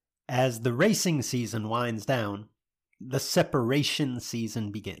As the racing season winds down, the separation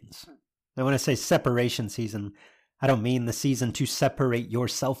season begins. Now, when I say separation season, I don't mean the season to separate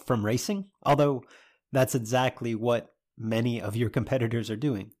yourself from racing, although that's exactly what many of your competitors are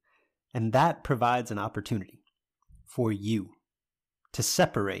doing. And that provides an opportunity for you to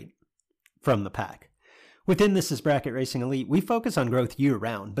separate from the pack. Within This Is Bracket Racing Elite, we focus on growth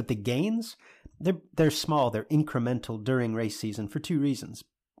year-round, but the gains, they're small, they're incremental during race season for two reasons.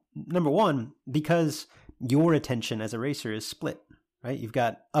 Number one, because your attention as a racer is split, right? You've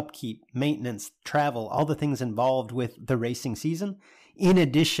got upkeep, maintenance, travel, all the things involved with the racing season, in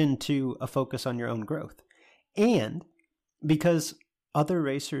addition to a focus on your own growth. And because other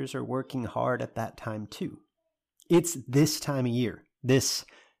racers are working hard at that time too. It's this time of year, this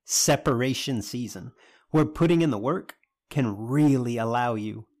separation season, where putting in the work can really allow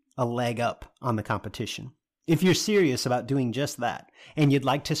you a leg up on the competition. If you're serious about doing just that, and you'd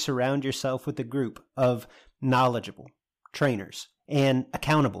like to surround yourself with a group of knowledgeable trainers and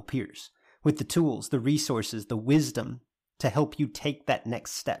accountable peers with the tools, the resources, the wisdom to help you take that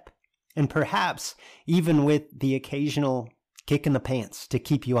next step, and perhaps even with the occasional kick in the pants to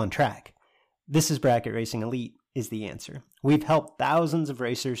keep you on track, This Is Bracket Racing Elite is the answer. We've helped thousands of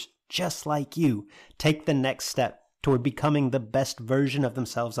racers just like you take the next step toward becoming the best version of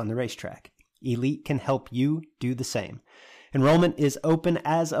themselves on the racetrack. Elite can help you do the same. Enrollment is open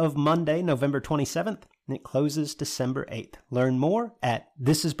as of Monday, November 27th, and it closes December 8th. Learn more at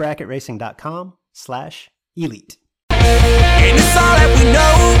thisisbracketracing.com/elite. And it's all that we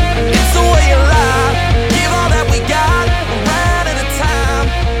know, it's the way of life. Give all that we got, right at a time.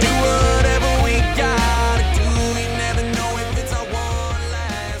 Do whatever we gotta do, we never know if it's our one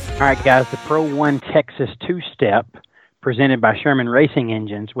last. All right, guys, the Pro 1 Texas two-step presented by Sherman Racing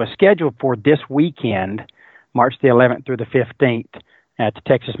Engines was scheduled for this weekend, March the 11th through the 15th at the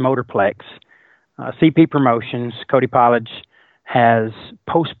Texas Motorplex. CP Promotions, Cody Pollage, has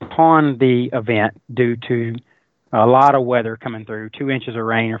postponed the event due to a lot of weather coming through. 2 inches of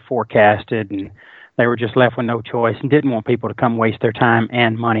rain are forecasted, and they were just left with no choice and didn't want people to come waste their time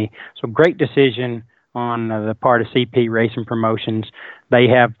and money. So great decision on the part of CP Racing Promotions. They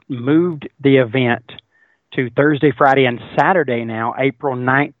have moved the event to Thursday, Friday, and Saturday now, April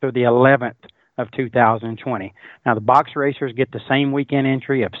 9th through the 11th of 2020. Now, the box racers get the same weekend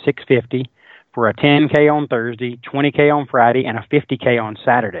entry of $650 for a 10K on Thursday, 20K on Friday, and a 50K on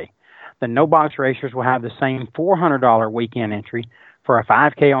Saturday. The no-box racers will have the same $400 weekend entry for a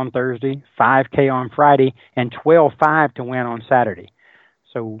 5K on Thursday, 5K on Friday, and $12,500 to win on Saturday.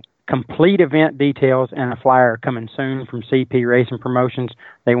 So complete event details and a flyer coming soon from CP Racing Promotions.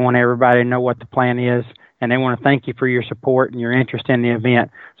 They want everybody to know what the plan is, and they want to thank you for your support and your interest in the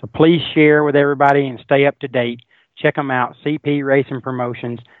event. So please share with everybody and stay up to date. Check them out, CP Racing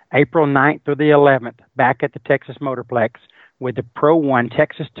Promotions, April 9th through the 11th, back at the Texas Motorplex with the Pro 1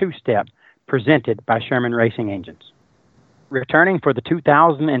 Texas two-step presented by Sherman Racing Engines. Returning for the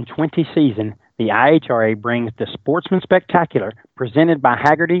 2020 season, the IHRA brings the Sportsman Spectacular presented by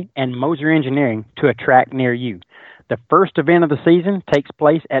Haggerty and Moser Engineering to a track near you. The first event of the season takes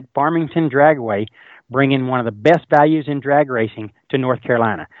place at Farmington Dragway, bringing one of the best values in drag racing to North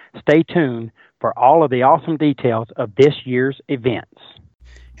Carolina. Stay tuned for all of the awesome details of this year's events.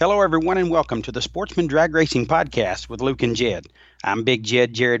 Hello, everyone, and welcome to the Sportsman Drag Racing Podcast with Luke and Jed. I'm Big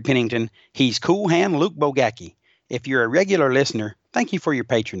Jed Jared Pennington. He's Cool Hand Luke Bogacki. If you're a regular listener, thank you for your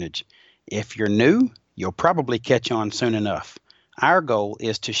patronage. If you're new, you'll probably catch on soon enough. Our goal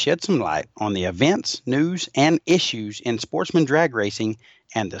is to shed some light on the events, news, and issues in sportsman drag racing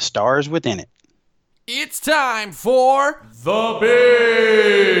and the stars within it. It's time for The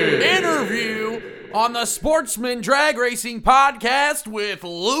Big Interview on the Sportsman Drag Racing Podcast with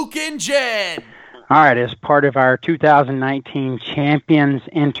Luke and Jed. All right, as part of our 2019 Champions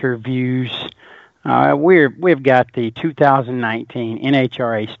interviews, we've got the 2019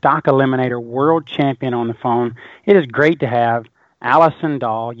 NHRA Stock Eliminator World Champion on the phone. It is great to have Allison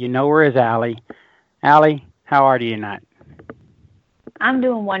Dahl. You know her as Allie. Allie, how are you tonight? I'm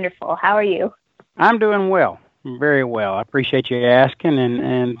doing wonderful. How are you? I'm doing well, very well. I appreciate you asking,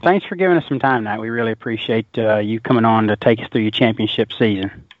 and thanks for giving us some time tonight. We really appreciate you coming on to take us through your championship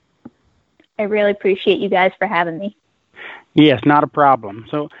season. I really appreciate you guys for having me. Yes, not a problem.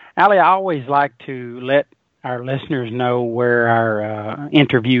 So, Allie, I always like to let our listeners know where our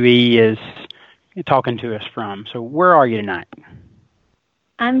interviewee is talking to us from. So where are you tonight?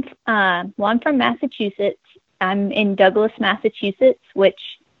 I'm from Massachusetts. I'm in Douglas, Massachusetts, which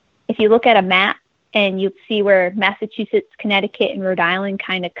if you look at a map and you see where Massachusetts, Connecticut, and Rhode Island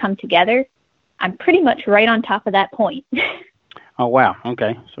kind of come together, I'm pretty much right on top of that point. Oh, wow.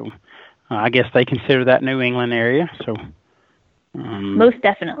 Okay. So I guess they consider that New England area. So most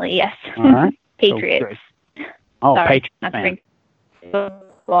definitely, yes. All right. Patriots. Oh, Sorry, Patriots not to fan. bring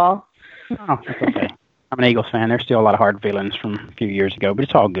football. Oh, that's okay. I'm an Eagles fan. There's still a lot of hard feelings from a few years ago, but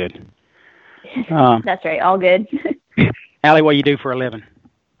it's all good. That's right. All good. Allie, what do you do for a living?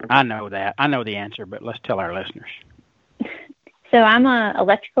 I know that. I know the answer, but let's tell our listeners. So I'm an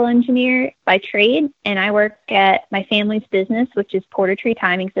electrical engineer by trade, and I work at my family's business, which is Porter Tree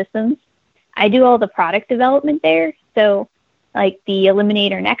Timing Systems. I do all the product development there. So like the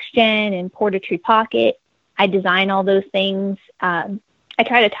Eliminator Next Gen and Porter Tree Pocket, I design all those things. I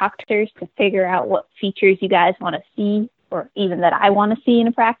try to talk to others to figure out what features you guys want to see, or even that I want to see in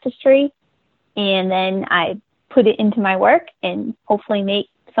a practice tree. And then I put it into my work and hopefully make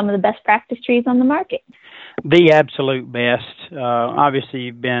some of the best practice trees on the market. The absolute best. Obviously,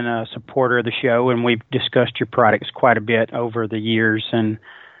 you've been a supporter of the show, and we've discussed your products quite a bit over the years. And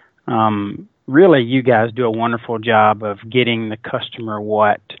really, you guys do a wonderful job of getting the customer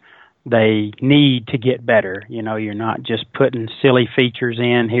what they need to get better. You know, you're not just putting silly features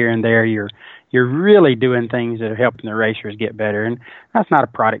in here and there. You're really doing things that are helping the racers get better. And that's not a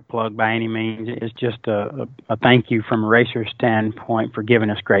product plug by any means. It's just a thank you from a racer standpoint for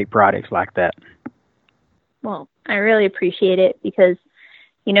giving us great products like that. Well, I really appreciate it because,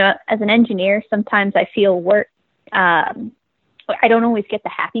 you know, as an engineer, sometimes I feel work. I don't always get the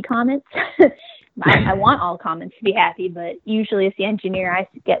happy comments. I want all comments to be happy, but usually as the engineer, I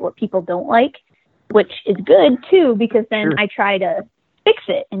get what people don't like, which is good too, because then I try to fix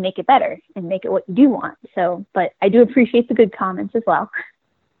it and make it better and make it what you do want. So, but I do appreciate the good comments as well.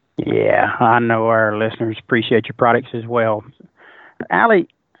 Yeah, I know our listeners appreciate your products as well. Allie,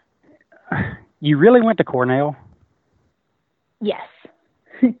 you really went to Cornell? Yes.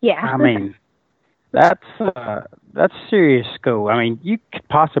 Yeah. I mean, that's serious school. I mean, you could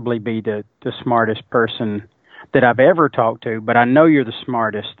possibly be the smartest person that I've ever talked to, but I know you're the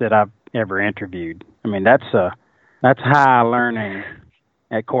smartest that I've ever interviewed. I mean, that's high learning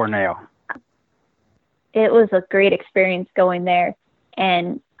at Cornell. It was a great experience going there.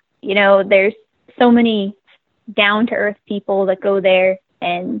 And, you know, there's so many down-to-earth people that go there,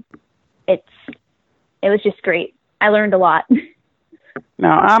 and it was just great. I learned a lot.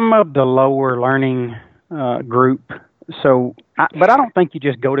 Now, I'm of the lower learning group, but I don't think you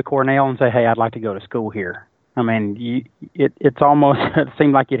just go to Cornell and say, hey, I'd like to go to school here. I mean, it's almost, it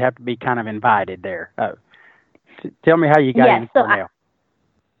seemed like you'd have to be kind of invited there. Tell me how you got into Cornell.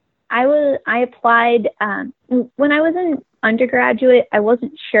 I applied, when I was an undergraduate, I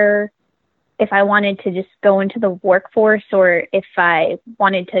wasn't sure if I wanted to just go into the workforce or if I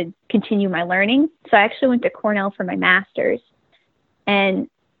wanted to continue my learning. So I actually went to Cornell for my master's. And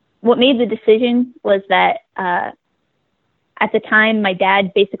what made the decision was that at the time, my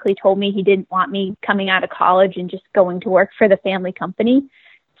dad basically told me he didn't want me coming out of college and just going to work for the family company.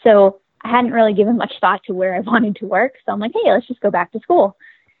 So I hadn't really given much thought to where I wanted to work. So I'm like, hey, let's just go back to school.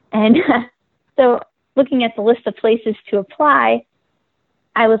 And so looking at the list of places to apply,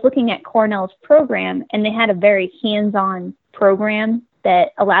 I was looking at Cornell's program, and they had a very hands-on program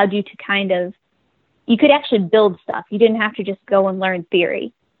that allowed you to you could actually build stuff. You didn't have to just go and learn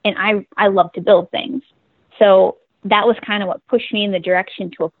theory. And I love to build things. So that was kind of what pushed me in the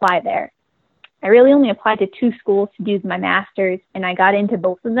direction to apply there. I really only applied to 2 schools to do my master's, and I got into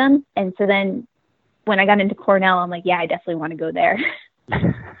both of them. And so then when I got into Cornell, I'm like, yeah, I definitely want to go there.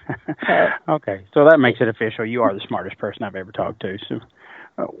 Okay, so that makes it official. You are the smartest person I've ever talked to. So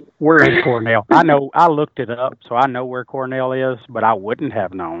where is Cornell? I know, I looked it up, so I know where Cornell is, but I wouldn't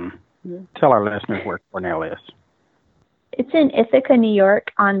have known. Tell our listeners where Cornell is. It's in Ithaca, New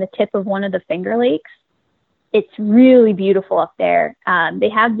York, on the tip of one of the Finger Lakes. It's really beautiful up there. They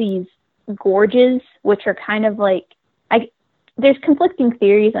have these gorges, which are kind of like, there's conflicting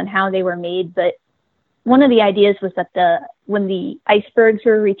theories on how they were made, but one of the ideas was that when the icebergs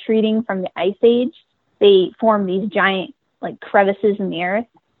were retreating from the ice age, they formed these giant like crevices in the earth,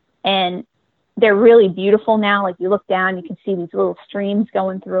 and they're really beautiful now. Like you look down, you can see these little streams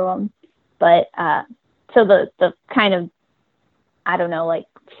going through them. But so the kind of, I don't know, like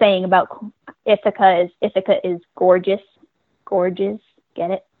saying about Ithaca is gorgeous. Gorgeous.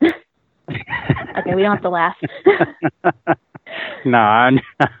 Get it? Okay, we don't have to laugh. No, I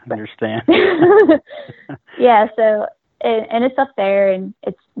understand. Yeah, so, and it's up there, and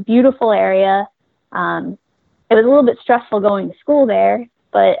it's a beautiful area. It was a little bit stressful going to school there,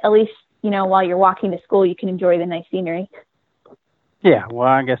 but at least, you know, while you're walking to school, you can enjoy the nice scenery. Yeah, well,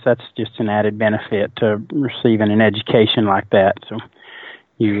 I guess that's just an added benefit to receiving an education like that. So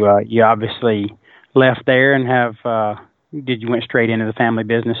you obviously left there and have did you went straight into the family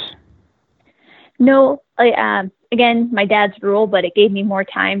business? No, again, my dad's rule, but it gave me more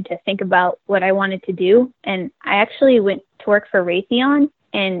time to think about what I wanted to do. And I actually went to work for Raytheon,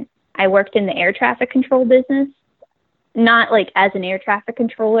 and I worked in the air traffic control business, not like as an air traffic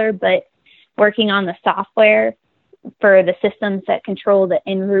controller, but working on the software for the systems that control the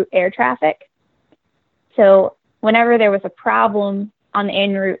en route air traffic. So whenever there was a problem on the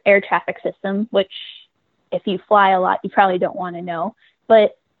en route air traffic system, which if you fly a lot, you probably don't want to know,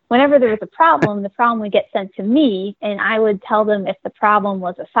 but whenever there was a problem, the problem would get sent to me, and I would tell them if the problem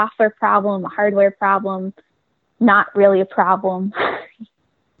was a software problem, a hardware problem, not really a problem,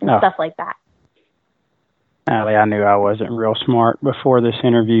 and stuff like that. Allie, I knew I wasn't real smart before this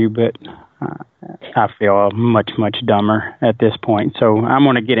interview, but I feel much, much dumber at this point. So I'm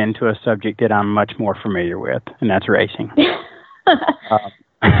going to get into a subject that I'm much more familiar with, and that's racing.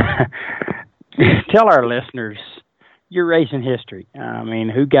 Tell our listeners your racing history. I mean,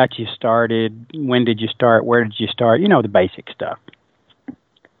 who got you started? When did you start? Where did you start? You know, the basic stuff.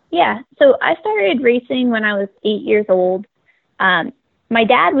 Yeah, so I started racing when I was 8 years old. My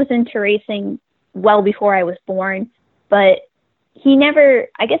dad was into racing well before I was born, but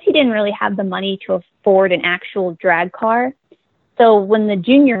I guess he didn't really have the money to afford an actual drag car. So when the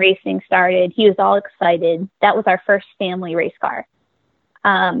junior racing started, he was all excited. That was our first family race car.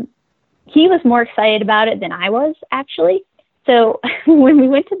 He was more excited about it than I was, actually. So when we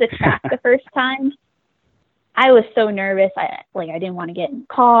went to the track the first time, I was so nervous. I didn't want to get in the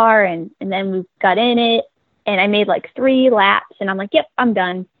car, and then we got in it, and I made like 3 laps, and I'm like, yep, I'm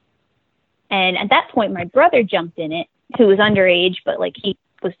done. And at that point, my brother jumped in it, who was underage, but like he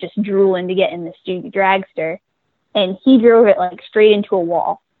was just drooling to get in this junior dragster, and he drove it like straight into a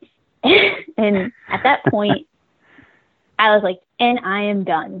wall. And at that point, I was like, and I am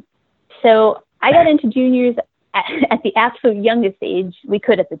done. So I got into juniors at the absolute youngest age we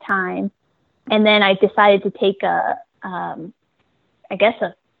could at the time. And then I decided to take a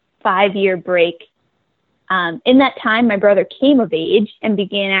 5-year break. In that time, my brother came of age and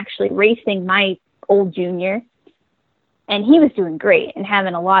began actually racing my old junior. And he was doing great and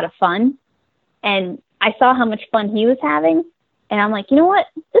having a lot of fun. And I saw how much fun he was having. And I'm like, you know what?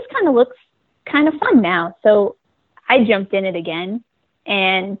 This kind of looks kind of fun now. So I jumped in it again,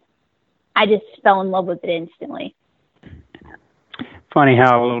 and I just fell in love with it instantly. Funny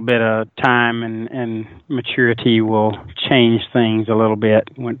how a little bit of time and maturity will change things a little bit.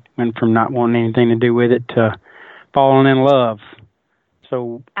 Went from not wanting anything to do with it to falling in love.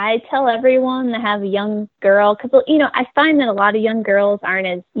 So I tell everyone to have a young girl, because, you know, I find that a lot of young girls aren't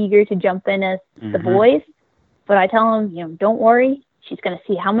as eager to jump in as the boys. But I tell them, you know, don't worry. She's going to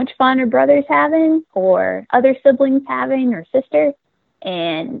see how much fun her brother's having or other siblings having or sister,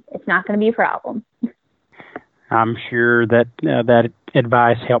 and it's not going to be a problem. I'm sure that that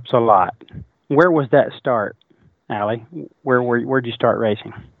advice helps a lot. Where was that start, Allie? Where'd you start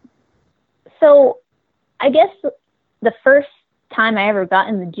racing? So I guess the first time I ever got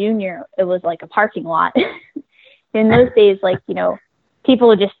in the junior, it was like a parking lot. In those days, like, you know, people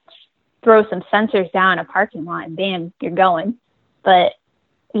would just throw some sensors down a parking lot and bam, you're going. But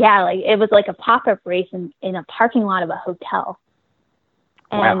yeah, like it was like a pop-up race in a parking lot of a hotel.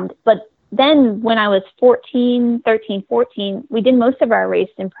 And, wow. But then when I was 13, 14, we did most of our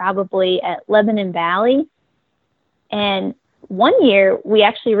racing probably at Lebanon Valley. And one year we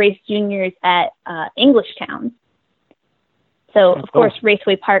actually raced juniors at Englishtown. So, of course,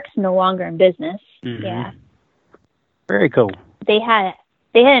 Raceway Park's no longer in business. Mm-hmm. Yeah. Very cool. They had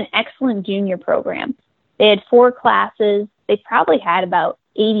an excellent junior program. They had 4 classes. They probably had about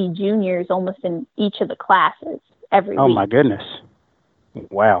 80 juniors almost in each of the classes every week. Oh, my goodness.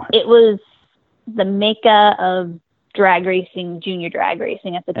 Wow. It was the mecca of drag racing, junior drag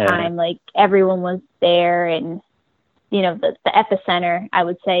racing at the time. Like, everyone was there, and, you know, the epicenter, I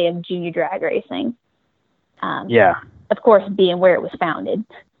would say, of junior drag racing. Yeah. Of course, being where it was founded.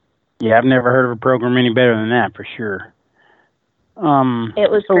 Yeah, I've never heard of a program any better than that, for sure. It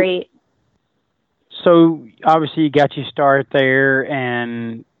was great. So, obviously, you got you started there,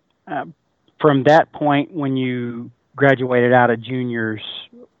 and from that point, when you graduated out of juniors,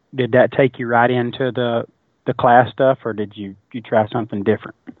 did that take you right into the class stuff, or did you try something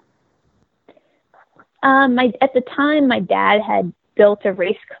different? At the time, my dad had built a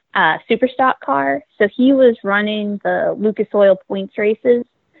race super stock car, so he was running the Lucas Oil points races.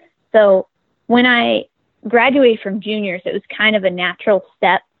 So when I graduated from juniors, it was kind of a natural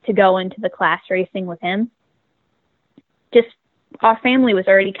step to go into the class racing with him. Just our family was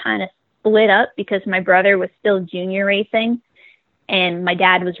already kind of split up because my brother was still junior racing and my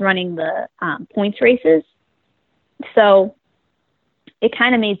dad was running the points races. So it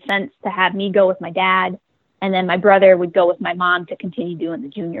kind of made sense to have me go with my dad, and then my brother would go with my mom to continue doing the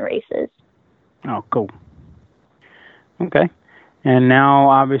junior races. Oh, cool. Okay. And now,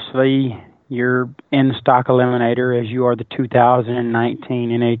 obviously, you're in the Stock Eliminator as you are the 2019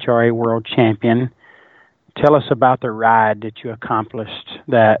 NHRA World Champion. Tell us about the ride that you accomplished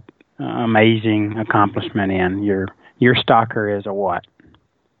that amazing accomplishment in. Your stocker is a what?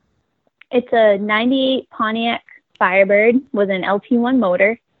 It's a 98 Pontiac Firebird with an LT1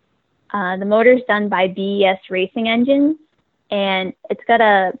 motor. The motor's done by BES Racing Engines, and it's got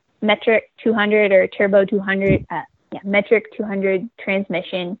a metric 200 or turbo 200, metric 200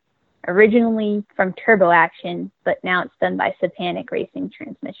 transmission, originally from Turbo Action, but now it's done by Sapanic Racing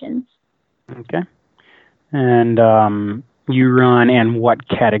Transmissions. Okay. And you run in what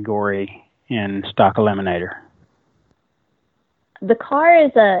category in Stock Eliminator? The car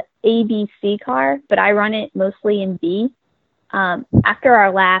is a ABC car, but I run it mostly in B. After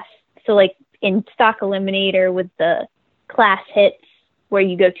our last, so like in Stock Eliminator with the class hits where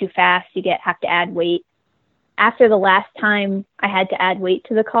you go too fast, you have to add weight. After the last time I had to add weight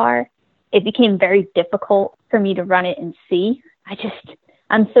to the car, it became very difficult for me to run it in C.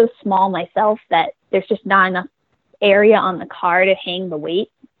 I'm so small myself that there's just not enough area on the car to hang the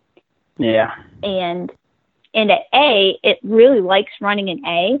weight. Yeah. And at A, it really likes running in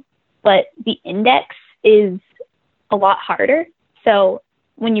A, but the index is a lot harder. So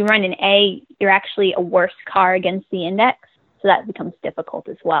when you run in A, you're actually a worse car against the index. So that becomes difficult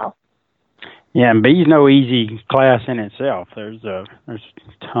as well. Yeah, and B's no easy class in itself. There's a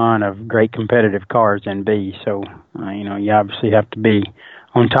ton of great competitive cars in B. So, you obviously have to be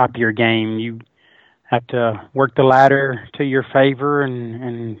on top of your game. You have to work the ladder to your favor,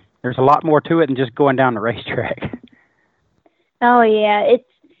 and there's a lot more to it than just going down the racetrack. Oh yeah,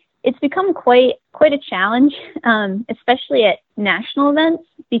 it's become quite a challenge, especially at national events,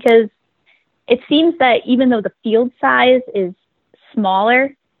 because it seems that even though the field size is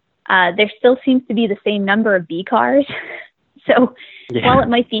smaller, there still seems to be the same number of B cars. So while it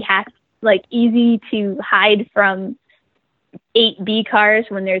might be easy to hide from 8 B cars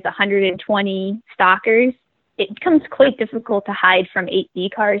when there's 120 stockers, it becomes quite difficult to hide from 8 B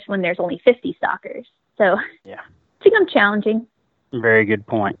cars when there's only 50 stockers. So it's become challenging. Very good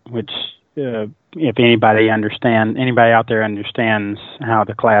point, which if anybody out there understands how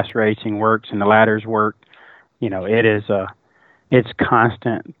the class racing works and the ladders work, it's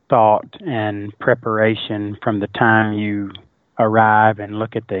constant thought and preparation from the time you arrive and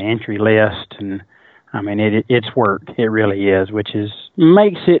look at the entry list. And it's work. It really is, which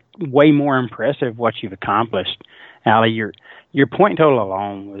makes it way more impressive what you've accomplished. Allie, your point total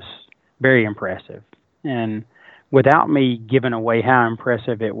alone was very impressive. And without me giving away how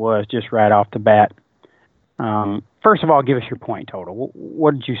impressive it was just right off the bat, first of all, give us your point total.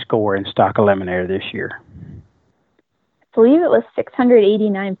 What did you score in Stock Eliminator this year? I believe it was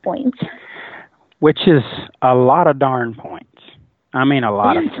 689 points. Which is a lot of darn points. A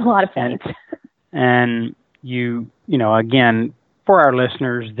lot of points. It's a lot of points. And again, for our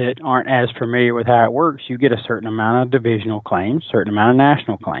listeners that aren't as familiar with how it works, you get a certain amount of divisional claims, certain amount of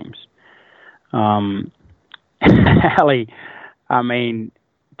national claims. Allie,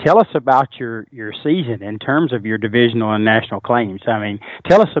 tell us about your season in terms of your divisional and national claims.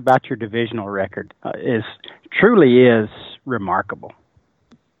 Tell us about your divisional record. It truly is remarkable.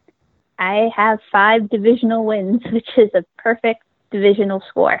 I have 5 divisional wins, which is a perfect divisional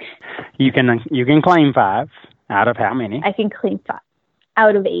score. You can claim 5 out of how many? I can claim 5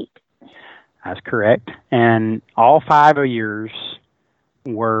 out of 8. That's correct. And all 5 of yours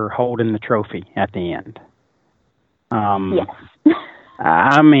were holding the trophy at the end. Yes.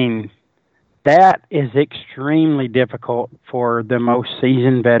 That is extremely difficult for the most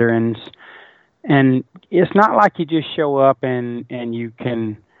seasoned veterans. And it's not like you just show up and you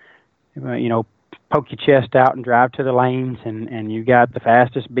can, poke your chest out and drive to the lanes and you got the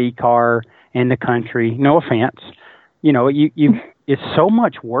fastest B car in the country. No offense. It's so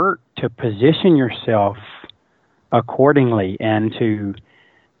much work to position yourself accordingly and to,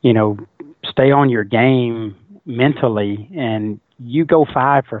 stay on your game mentally, and you go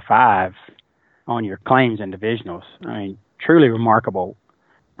 5 for 5 on your claims and divisionals. Truly remarkable.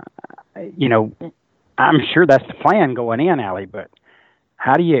 I'm sure that's the plan going in, Allie, but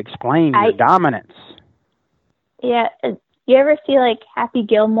how do you explain your dominance? Yeah. You ever see Happy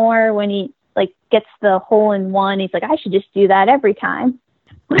Gilmore when he gets the hole in one? He's like, I should just do that every time.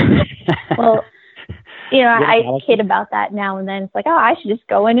 Well, I kid about that now and then. It's like, I should just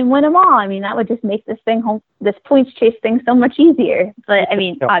go in and win them all. That would just make this points chase thing so much easier. But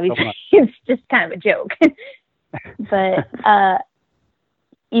obviously it's just kind of a joke. but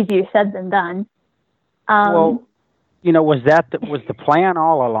easier said than done. Well, was the plan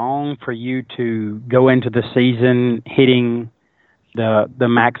all along for you to go into the season hitting the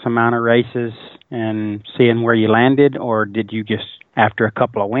max amount of races and seeing where you landed, or did you just, after a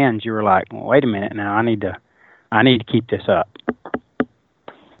couple of wins, you were like, well, wait a minute now, I need to keep this up?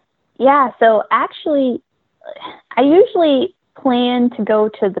 Yeah, so actually, I usually plan to go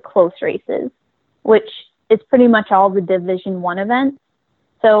to the close races, which is pretty much all the Division I events.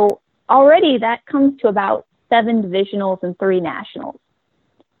 So already that comes to about 7 divisionals and 3 nationals.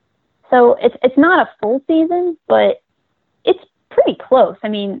 So it's not a full season, but it's pretty close. I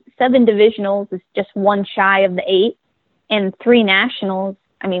mean, 7 divisionals is just one shy of the 8, and 3 nationals,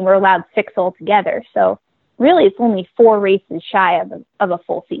 I mean, we're allowed 6 altogether. So really it's only 4 races shy of a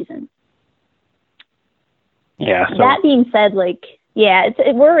full season. Yeah. So, that being said, we're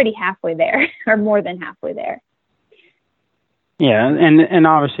already halfway there, or more than halfway there. Yeah, and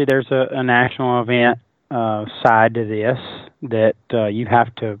obviously there's a national event side to this that you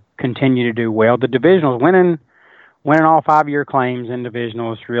have to continue to do well. The divisionals, winning all 5 of your claims in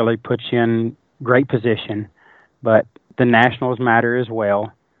divisionals really puts you in great position, but the nationals matter as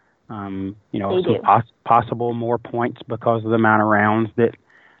well. Possible more points because of the amount of rounds that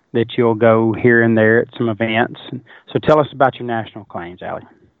you'll go here and there at some events. So tell us about your national claims, Allie.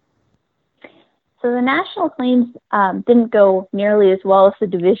 So the national claims didn't go nearly as well as the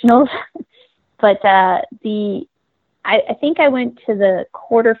divisionals, but I think I went to the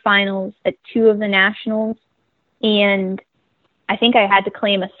quarterfinals at 2 of the nationals, and I think I had to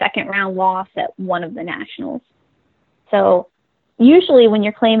claim a second round loss at 1 of the nationals. So usually when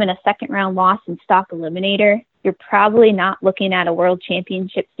you're claiming a second round loss in Stock Eliminator, you're probably not looking at a world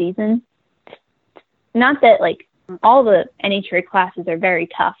championship season. Not that all the NHRA classes are very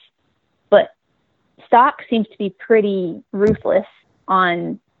tough, but stock seems to be pretty ruthless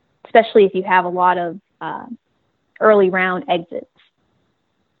on, especially if you have a lot of early round exits.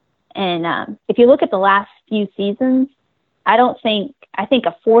 And if you look at the last few seasons, I think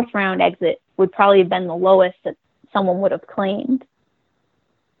a 4th round exit would probably have been the lowest that someone would have claimed.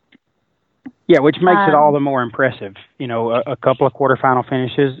 Yeah, which makes it all the more impressive. A couple of quarterfinal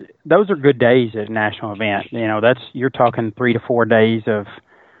finishes, those are good days at a national event. You're talking 3 to 4 days of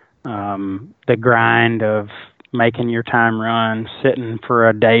the grind of making your time run, sitting for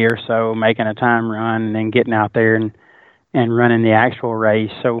a day or so, making a time run, and then getting out there and running the actual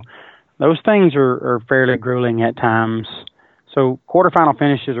race. So those things are fairly grueling at times. So quarterfinal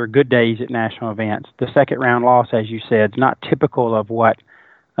finishes are good days at national events. The second round loss, as you said, is not typical of what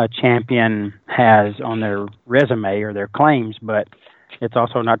a champion has on their resume or their claims, but it's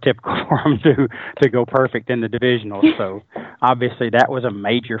also not typical for them to go perfect in the divisionals. So obviously that was a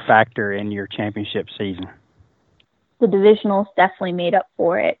major factor in your championship season. The divisionals definitely made up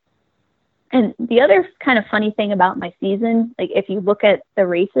for it. And the other kind of funny thing about my season, if you look at the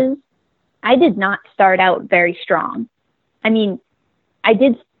races, I did not start out very strong. I mean, I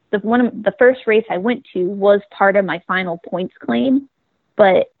did the first race I went to was part of my final points claim,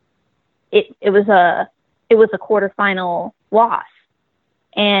 but it was a quarterfinal loss.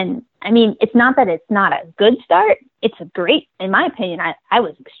 And I mean, it's not that it's not a good start. It's a great, in my opinion, I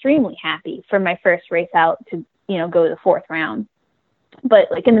was extremely happy for my first race out to, go to the 4th round. But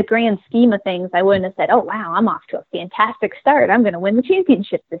in the grand scheme of things, I wouldn't have said, oh, wow, I'm off to a fantastic start. I'm going to win the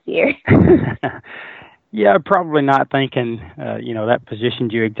championship this year. Yeah, probably not thinking, that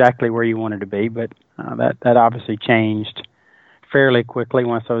positioned you exactly where you wanted to be, but that obviously changed fairly quickly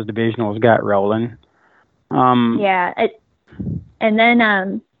once those divisionals got rolling. And then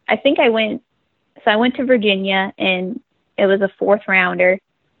I think I went to Virginia, and it was a 4th rounder.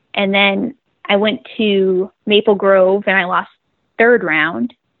 And then I went to Maple Grove, and I lost 3rd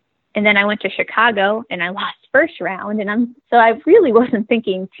round. And then I went to Chicago, and I lost 1st round. And so I really wasn't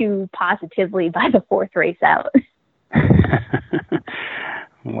thinking too positively by the 4th race out.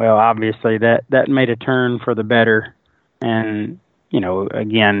 Well, obviously that made a turn for the better. And,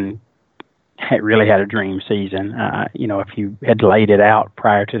 again, it really had a dream season. If you had laid it out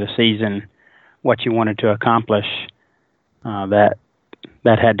prior to the season, what you wanted to accomplish, that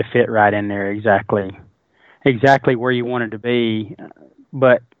had to fit right in there exactly where you wanted to be.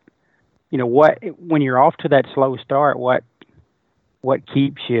 But, when you're off to that slow start, what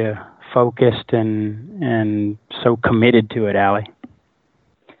keeps you focused and so committed to it, Allie?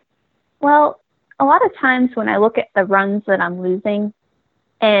 Well, a lot of times when I look at the runs that I'm losing,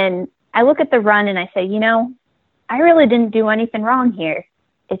 and I look at the run and I say, I really didn't do anything wrong here.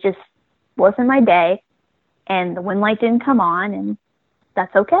 It just wasn't my day, and the win light didn't come on, and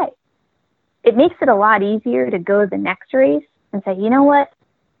that's okay. it makes it a lot easier to go to the next race and say, you know what?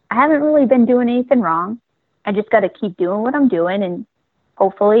 I haven't really been doing anything wrong. I just got to keep doing what I'm doing, and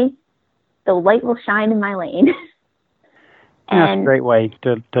hopefully the light will shine in my lane. That's a great way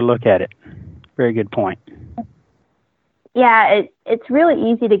to look at it. Very good point. Yeah, it's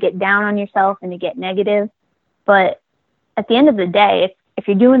really easy to get down on yourself and to get negative. But at the end of the day, if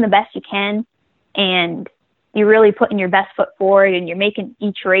you're doing the best you can and you're really putting your best foot forward and you're making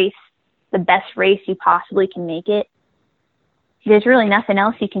each race the best race you possibly can make it, there's really nothing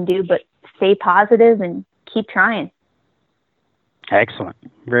else you can do but stay positive and keep trying. Excellent.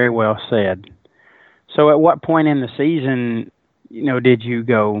 Very well said. So at what point in the season, did you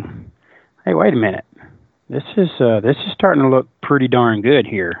go, hey, wait a minute, this is starting to look pretty darn good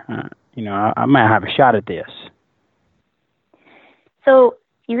here. I might have a shot at this. So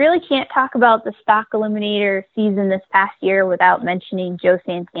you really can't talk about the Stock Eliminator season this past year without mentioning Joe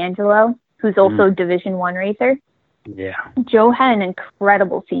Santangelo, who's also a Division I racer. Yeah. Joe had an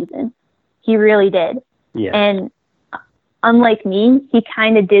incredible season. He really did. Yes. And unlike me, he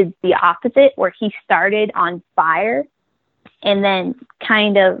kind of did the opposite, where he started on fire and then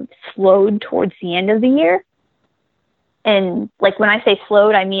kind of slowed towards the end of the year. And like when I say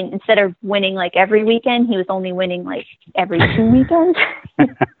slowed, I mean, instead of winning like every weekend, he was only winning like every 2 weekends.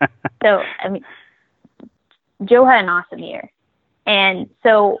 So, I mean, Joe had an awesome year. And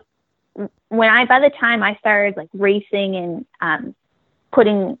so by the time I started like racing and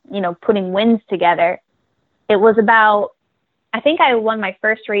putting wins together, it was about, I think I won my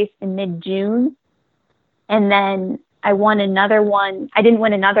first race in mid-June, and then I won another one. I didn't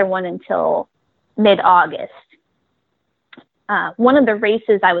win another one until mid-August. One of the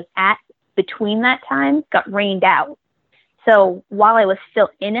races I was at between that time got rained out. So while I was still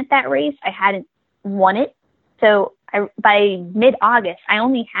in at that race, I hadn't won it. So by mid-August, I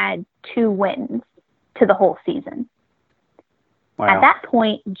only had 2 wins to the whole season. Wow. At that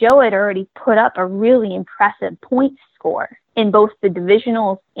point, Joe had already put up a really impressive point score in both the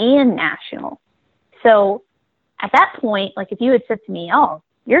divisionals and nationals. So at that point, like if you had said to me, oh,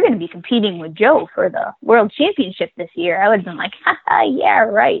 you're going to be competing with Joe for the world championship this year, I would have been like, yeah,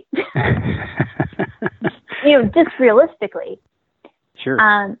 right. Just realistically. Sure.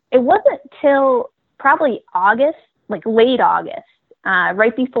 It wasn't till probably August, like late August,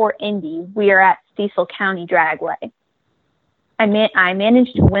 right before Indy, we were at Cecil County Dragway. I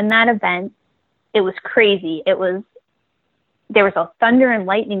managed to win that event. It was crazy. There was a thunder and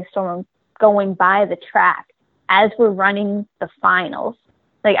lightning storm going by the track as we're running the finals.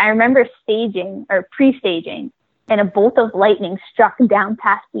 Like I remember pre-staging, and a bolt of lightning struck down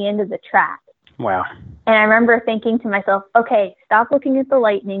past the end of the track. Wow. And I remember thinking to myself, okay, stop looking at the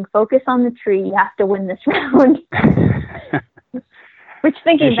lightning, focus on the tree. You have to win this round. Which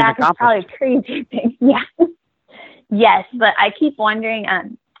thinking back is probably a crazy thing. Yeah. Yes, but I keep wondering,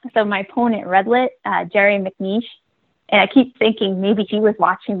 so my opponent, Redlit, Jerry McNeish, and I keep thinking maybe he was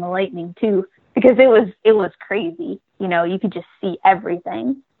watching the lightning too, because it was crazy. You could just see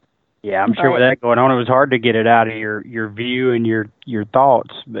everything. Yeah, I'm sure with that going on, it was hard to get it out of your view and your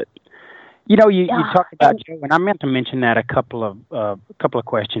thoughts. But you talked about Joe, and I meant to mention that a couple of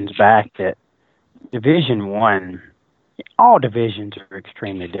questions back, that Division I, all divisions are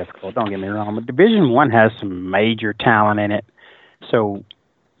extremely difficult. Don't get me wrong, but Division I has some major talent in it. So,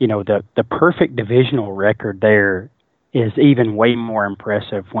 the perfect divisional record there is even way more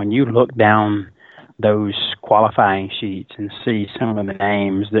impressive when you look down those qualifying sheets and see some of the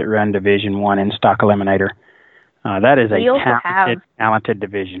names that run Division I in Stock Eliminator. That is a talented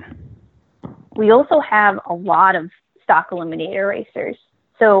division. We also have a lot of Stock Eliminator racers.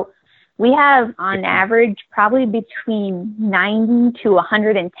 So we have, on average, probably between 90 to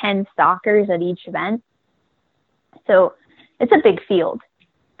 110 stalkers at each event. So it's a big field.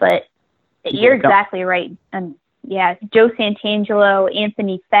 But you're exactly right. And yeah, Joe Santangelo,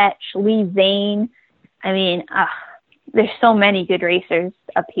 Anthony Fetch, Lee Zane. I mean, there's so many good racers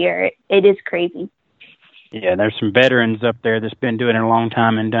up here. It is crazy. Yeah, there's some veterans up there that's been doing it a long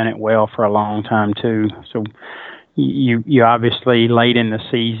time and done it well for a long time too. So you obviously late in the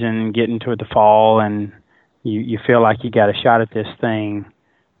season, getting to the fall, and you feel like you got a shot at this thing.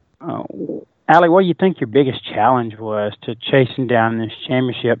 Allie, what do you think your biggest challenge was to chasing down this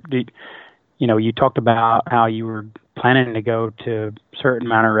championship? You talked about how you were planning to go to a certain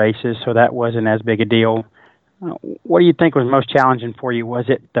amount of races, so that wasn't as big a deal. What do you think was most challenging for you? Was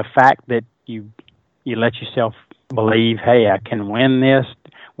it the fact that you let yourself believe, hey, I can win this?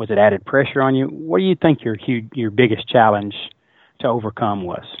 Was it added pressure on you? What do you think your biggest challenge to overcome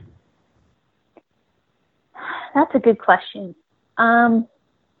was? That's a good question.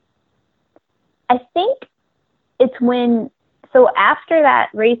 I think it's so after that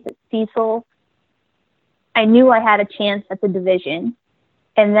race at Cecil, I knew I had a chance at the division.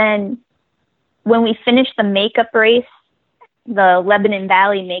 And then when we finished the makeup race, the Lebanon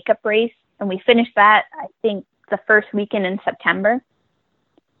Valley makeup race, and we finished that, I think, the first weekend in September.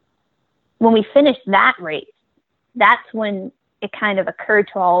 When we finished that race, that's when it kind of occurred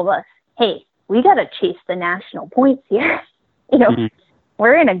to all of us, hey, we got to chase the national points here.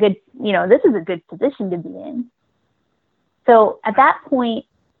 We're in a good, this is a good position to be in. So at that point,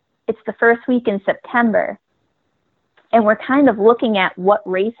 it's the first week in September, and we're kind of looking at what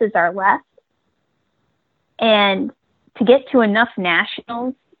races are left. And to get to enough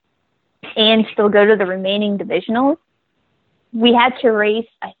nationals and still go to the remaining divisionals, we had to race,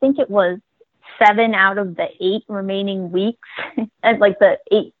 I think it was 7 out of the 8 remaining weeks, and like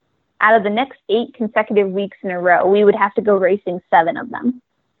out of the next 8 consecutive weeks in a row, we would have to go racing 7 of them.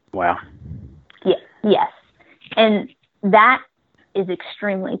 Wow. Yeah, yes. And that is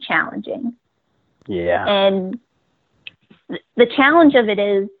extremely challenging. Yeah. And the challenge of it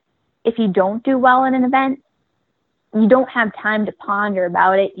is, if you don't do well in an event, you don't have time to ponder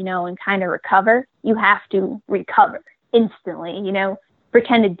about it, and kind of recover. You have to recover instantly,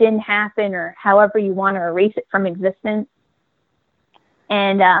 pretend it didn't happen, or however you want to erase it from existence.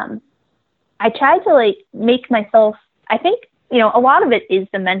 And I tried to make myself, I think, a lot of it is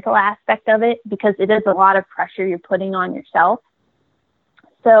the mental aspect of it, because it is a lot of pressure you're putting on yourself.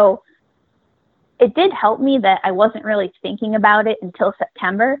 So it did help me that I wasn't really thinking about it until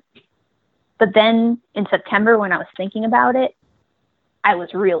September. But then in September, when I was thinking about it, I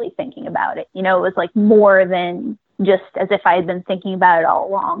was really thinking about it. It was more than just as if I had been thinking about it all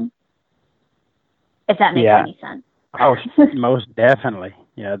along, if that makes any sense. Oh, most definitely.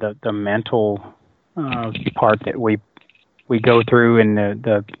 The mental part that we go through, and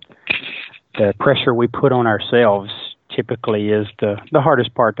the pressure we put on ourselves typically is the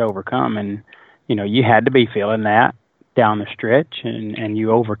hardest part to overcome. And, you had to be feeling that down the stretch, and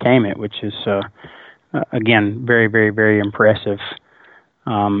you overcame it, which is, again, very, very, very impressive.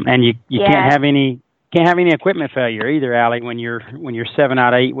 And you can't have any equipment failure either, Allie, when you're 7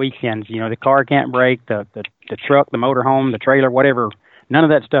 out of 8 weekends. The car can't break, the truck, the motorhome, the trailer, whatever. None of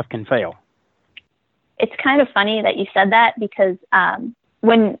that stuff can fail. It's kind of funny that you said that, because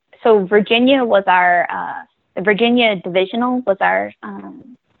Virginia was the Virginia Divisional was our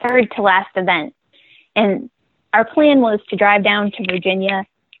third to last event. And our plan was to drive down to Virginia,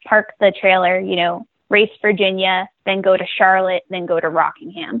 park the trailer, race Virginia, then go to Charlotte, then go to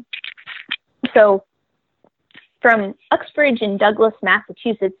Rockingham. So from Uxbridge and Douglas,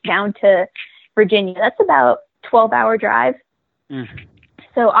 Massachusetts down to Virginia, that's about 12-hour drive.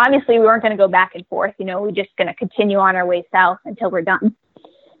 So obviously we weren't going to go back and forth. We're just going to continue on our way south until we're done.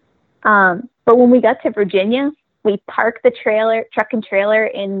 But when we got to Virginia, we parked the truck and trailer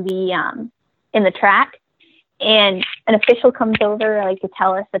in the track, and an official comes over to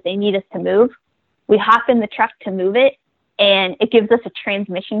tell us that they need us to move. We hop in the truck to move it, and it gives us a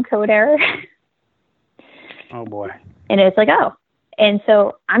transmission code error. Oh boy. And it's oh. And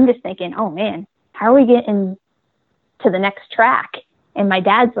so I'm just thinking, oh man, how are we getting to the next track? And my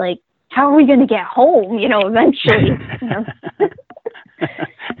dad's like, how are we going to get home, eventually?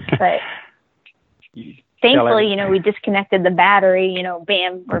 But thankfully, we disconnected the battery,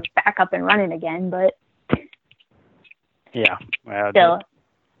 bam, we're back up and running again. But yeah, well, still.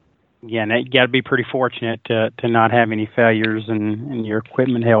 Again, you got to be pretty fortunate to not have any failures, and your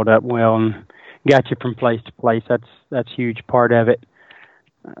equipment held up well and got you from place to place. That's a huge part of it.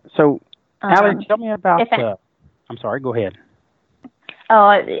 So, Alex, tell me about. I'm sorry. Go ahead.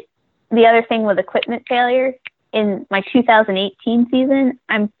 Oh, the other thing with equipment failure in my 2018 season,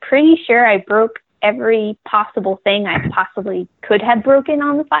 I'm pretty sure I broke every possible thing I possibly could have broken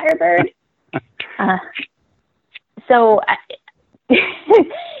on the Firebird. So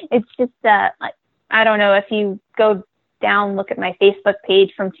it's just, I don't know, if you go down, look at my Facebook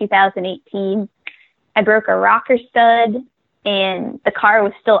page from 2018, I broke a rocker stud, and the car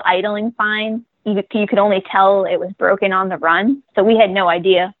was still idling fine. You could only tell it was broken on the run. So we had no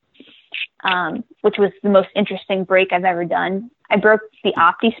idea, which was the most interesting break I've ever done. I broke the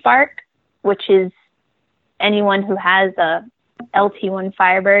OptiSpark, which is anyone who has a LT1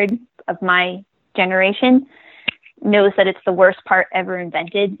 Firebird of my generation knows that it's the worst part ever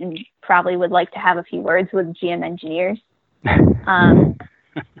invented, and probably would like to have a few words with GM engineers. I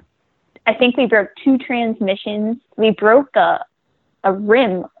think we broke 2 transmissions. We broke a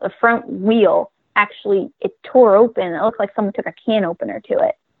rim, a front wheel. Actually, it tore open. It looked like someone took a can opener to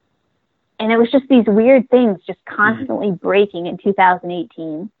it. And it was just these weird things just constantly breaking in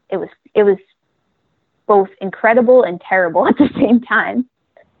 2018. It was both incredible and terrible at the same time.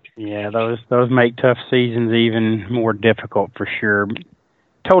 Yeah, those make tough seasons even more difficult for sure.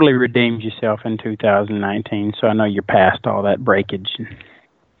 Totally redeemed yourself in 2019, so I know you're past all that breakage.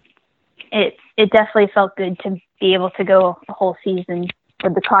 It definitely felt good to be able to go a whole season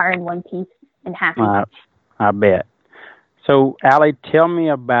with the car in one piece and happy. I bet. So, Allie, tell me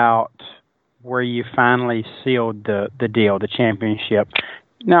about where you finally sealed the deal, the championship.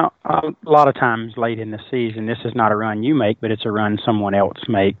 Now, a lot of times late in the season, this is not a run you make, but it's a run someone else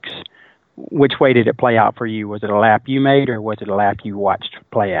makes. Which way did it play out for you? Was it a lap you made, or was it a lap you watched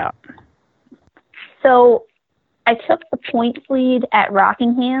play out? So I took the points lead at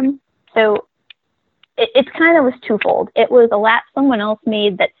Rockingham. So it kind of was twofold. It was a lap someone else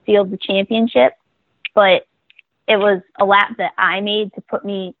made that sealed the championship, but it was a lap that I made to put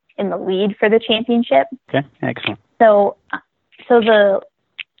me in the lead for the championship. Okay, excellent. So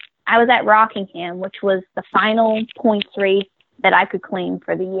I was at Rockingham, which was the final points race that I could claim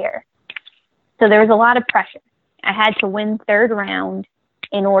for the year. So there was a lot of pressure. I had to win third round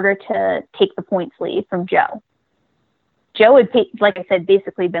in order to take the points lead from Joe. Joe had, like I said,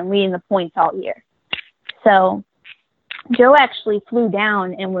 basically been leading the points all year. So Joe actually flew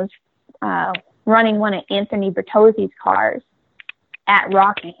down and was running one of Anthony Bertozzi's cars at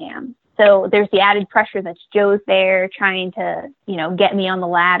Rockingham. So there's the added pressure that Joe's there trying to, get me on the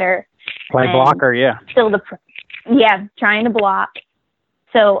ladder. Play blocker, yeah. Still trying to block.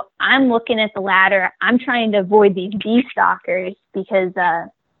 So I'm looking at the ladder. I'm trying to avoid these B stalkers because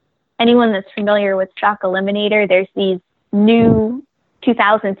anyone that's familiar with Stock Eliminator, there's these new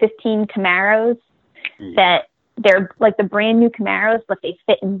 2015 Camaros that they're like the brand new Camaros, but they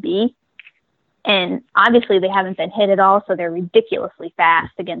fit in B. And obviously they haven't been hit at all, so they're ridiculously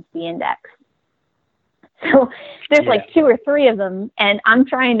fast against the index. So there's like 2 or 3 of them, and I'm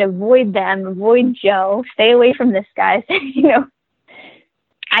trying to avoid them, avoid Joe, stay away from this guy.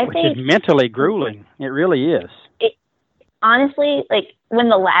 Which is mentally grueling. It really is. Honestly, like when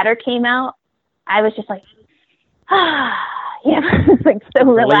the ladder came out, I was just like, it's like so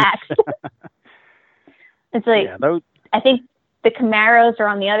relaxed. It's like, I think the Camaros are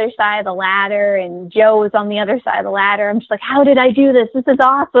on the other side of the ladder and Joe is on the other side of the ladder. I'm just like, how did I do this? This is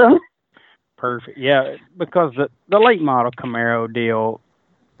awesome. Perfect. Yeah, because the late model Camaro deal,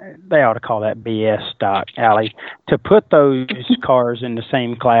 they ought to call that BS stock, Allie. To put those cars in the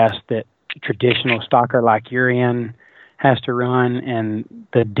same class that traditional stocker like you're in has to run, and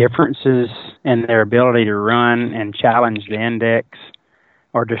the differences in their ability to run and challenge the index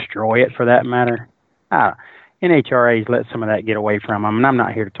or destroy it for that matter, NHRA's let some of that get away from them, and I'm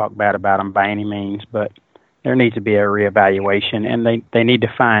not here to talk bad about them by any means, but there needs to be a reevaluation, and they need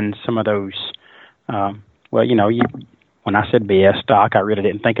to find some of those, when I said BS stock, I really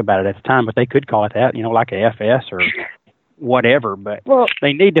didn't think about it at the time, but they could call it that, like a FS or whatever, but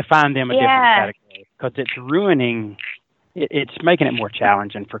they need to find them a different category because it's ruining, it's making it more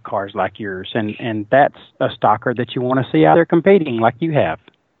challenging for cars like yours, and that's a stocker that you want to see out there competing like you have.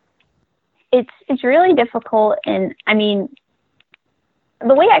 It's really difficult, and I mean,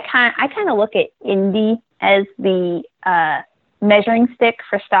 the way I kind of look at Indy as the measuring stick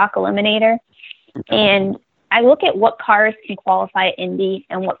for Stock Eliminator, and I look at what cars can qualify at Indy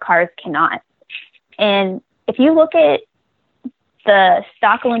and what cars cannot. And if you look at the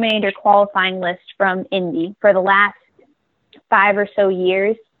Stock Eliminator qualifying list from Indy for the last 5 or so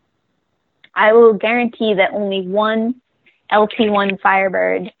years, I will guarantee that only one LT1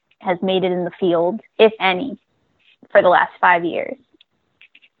 Firebird has made it in the field, if any, for the last 5 years,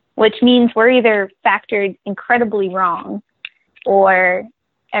 which means we're either factored incredibly wrong or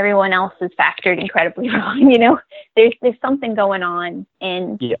everyone else is factored incredibly wrong. There's something going on,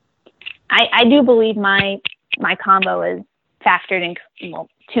 and I do believe my combo is factored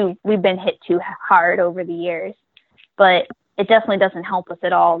in. We've been hit too hard over the years, but it definitely doesn't help us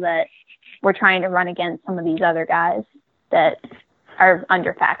at all that we're trying to run against some of these other guys that are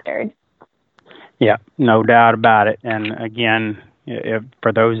underfactored. Yeah, no doubt about it. And again,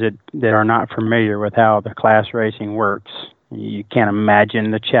 for those that are not familiar with how the class racing works, you can't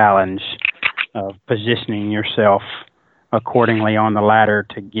imagine the challenge of positioning yourself accordingly on the ladder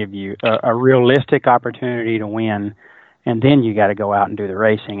to give you a realistic opportunity to win. And then you got to go out and do the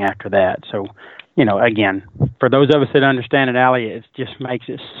racing after that. So, again, for those of us that understand it, Allie, it just makes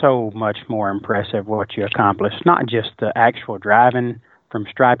it so much more impressive what you accomplished. Not just the actual driving from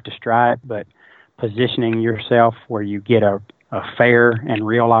stripe to stripe, but positioning yourself where you get a fair and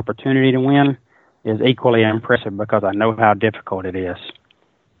real opportunity to win is equally impressive because I know how difficult it is.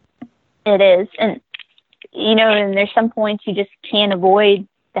 It is. And, and there's some points you just can't avoid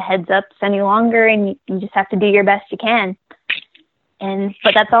the heads ups any longer, and you just have to do your best you can.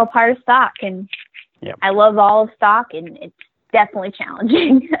 But that's all part of stock, and yep. I love all of stock, and it's definitely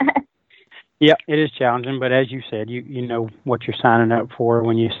challenging. Yeah, it is challenging, but as you said, you know what you're signing up for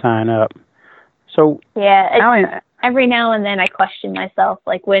when you sign up. So yeah, every now and then I question myself,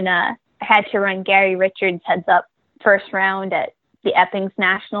 like when I had to run Gary Richards heads up first round at the Eppings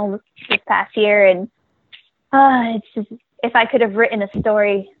National this past year, and it's just, if I could have written a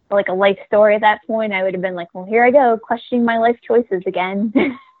story, like a life story at that point, I would have been like, well, here I go, questioning my life choices again.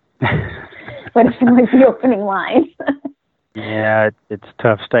 Would have been like the opening line. Yeah, it's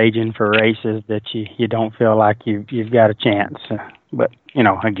tough staging for races that you don't feel like you've got a chance. But, you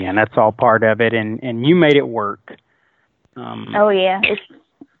know, again, that's all part of it, and you made it work. Oh, yeah.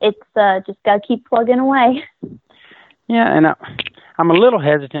 It's just got to keep plugging away. Yeah, and I'm a little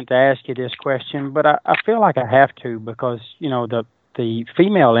hesitant to ask you this question, but I feel like I have to because, you know, the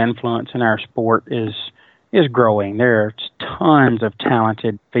female influence in our sport is growing. There are tons of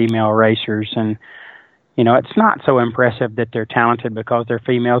talented female racers, and you know, it's not so impressive that they're talented because they're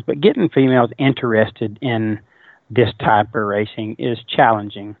females, but getting females interested in this type of racing is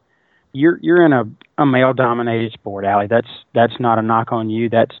challenging. You're in a male-dominated sport, Allie. That's not a knock on you.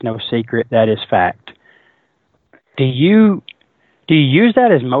 That's no secret. That is fact. Do you use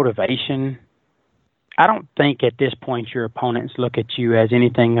that as motivation? I don't think at this point your opponents look at you as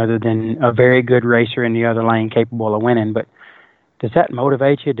anything other than a very good racer in the other lane capable of winning, but does that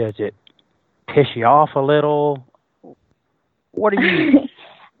motivate you? Does it piss you off a little?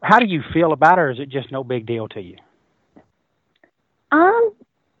 How do you feel about it, or is it just no big deal to you?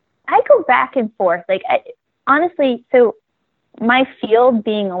 I go back and forth. Like, honestly, so my field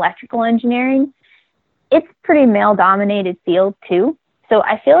being electrical engineering, it's pretty male-dominated field too. So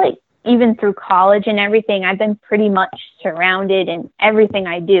I feel like even through college and everything, I've been pretty much surrounded in everything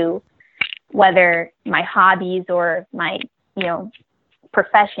I do, whether my hobbies or my, you know,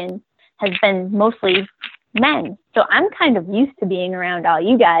 profession has been mostly men. So I'm kind of used to being around all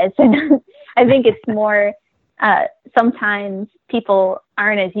you guys. And I think it's more, sometimes people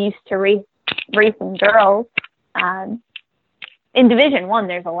aren't as used to racing girls. In Division I,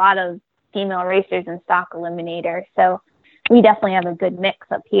 there's a lot of female racers in Stock Eliminator. So we definitely have a good mix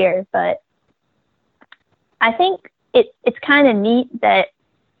up here. But I think it's kind of neat that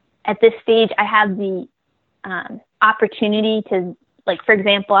at this stage I have the opportunity to, like, for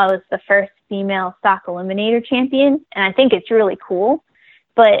example, I was the first female Stock Eliminator champion, and I think it's really cool.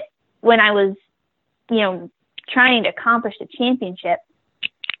 But when I was, you know, trying to accomplish the championship,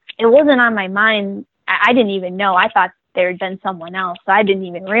 it wasn't on my mind. I didn't even know. I thought there had been someone else, so I didn't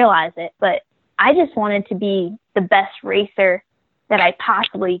even realize it. But I just wanted to be the best racer that I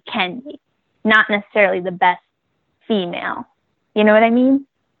possibly can be, not necessarily the best female. You know what I mean?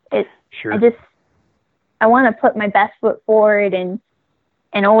 Sure. I want to put my best foot forward and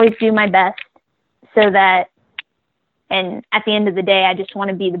always do my best, so that, and at the end of the day, I just want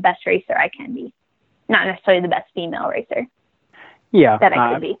to be the best racer I can be, not necessarily the best female racer. Yeah, that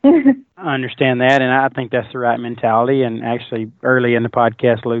I could be. I understand that, and I think that's the right mentality. And actually, early in the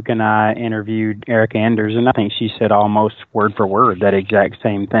podcast, Luke and I interviewed Erica Anders, and I think she said almost word for word that exact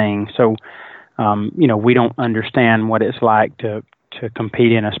same thing. So, you know, we don't understand what it's like to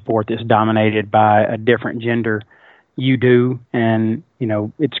compete in a sport that's dominated by a different gender. You do, and, you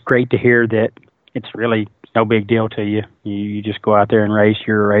know, it's great to hear that it's really no big deal to you. You just go out there and race.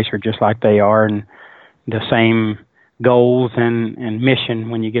 You're a racer just like they are, and the same goals and mission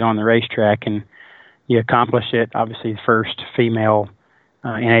when you get on the racetrack, and you accomplish it. Obviously, the first female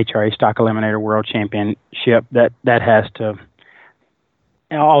NHRA Stock Eliminator World Championship, that has to,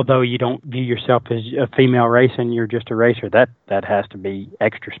 although you don't view yourself as a female racer and you're just a racer, that has to be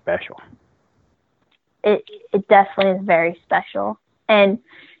extra special. It definitely is very special. And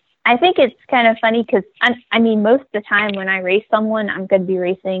I think it's kind of funny because, I mean, most of the time when I race someone, I'm going to be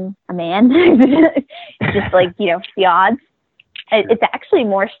racing a man. It's just like, you know, the odds. It's actually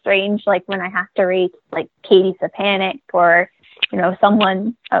more strange, like when I have to race like Katie Sapanic or, you know,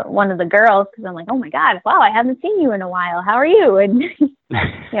 someone, one of the girls, because I'm like, oh my God, wow, I haven't seen you in a while. How are you? And, you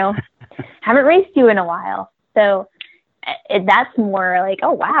know, haven't raced you in a while. So that's more like,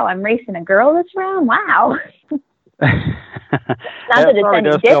 oh, wow, I'm racing a girl this round. Wow. Not that it's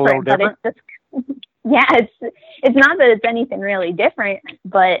any different, but it's just, yeah, it's not that it's anything really different,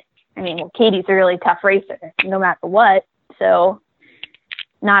 but I mean, well, Katie's a really tough racer no matter what, so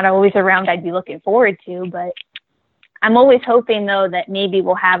not always a round I'd be looking forward to, but I'm always hoping though that maybe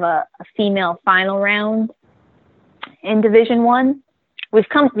we'll have a female final round in Division I.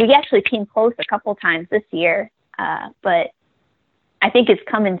 We actually came close a couple times this year, but I think it's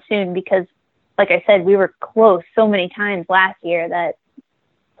coming soon because, like I said, we were close so many times last year that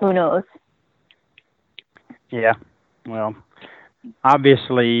who knows. Yeah. Well,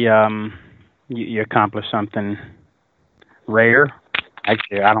 obviously, you accomplished something rare.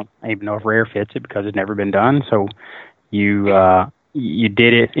 Actually, I don't even know if rare fits it because it's never been done. So you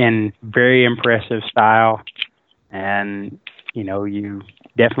did it in very impressive style, and you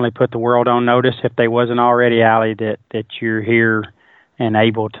definitely put the world on notice if they wasn't already, Allie, that you're here and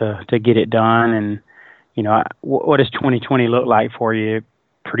able to get it done. And what does 2020 look like for you?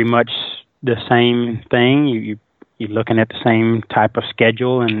 Pretty much the same thing. You looking at the same type of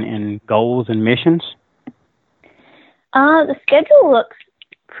schedule and goals and missions? The schedule looks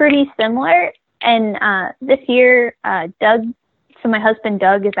pretty similar, and this year, Doug. So my husband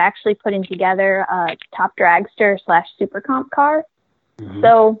Doug is actually putting together a top dragster / super comp car. Mm-hmm.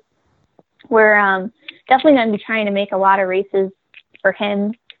 So we're definitely going to be trying to make a lot of races for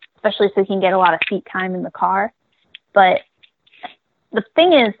him, especially so he can get a lot of seat time in the car. But the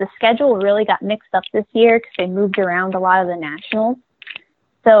thing is, the schedule really got mixed up this year because they moved around a lot of the nationals.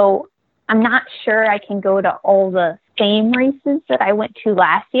 So I'm not sure I can go to all the same races that I went to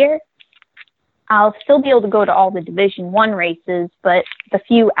last year. I'll still be able to go to all the Division I races, but the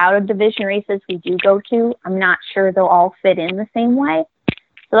few out-of-division races we do go to, I'm not sure they'll all fit in the same way.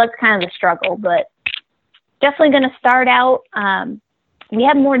 So that's kind of the struggle, but definitely going to start out. We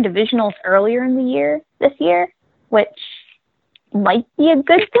had more divisionals earlier in the year this year, which might be a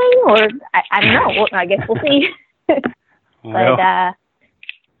good thing, or I don't know. I guess we'll see. Well, but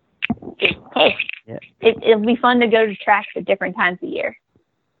hey, yeah. It'll be fun to go to tracks at different times of year.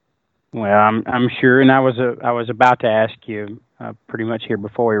 Well, I'm sure, and I was about to ask you pretty much here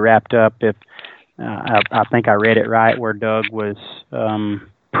before we wrapped up if I think I read it right where Doug was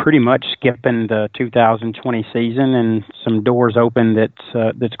pretty much skipping the 2020 season and some doors open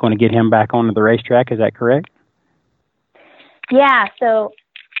that's going to get him back onto the racetrack. Is that correct? Yeah. So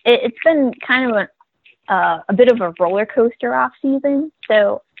it's been kind of a bit of a roller coaster off season.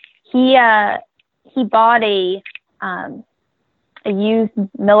 So he bought a used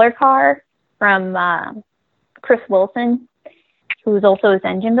Miller car from Chris Wilson, who was also his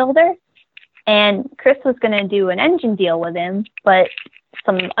engine builder. And Chris was going to do an engine deal with him, but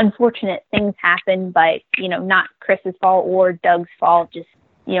some unfortunate things happened by, not Chris's fault or Doug's fault, just,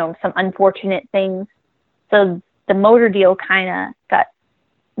 some unfortunate things. So the motor deal kind of got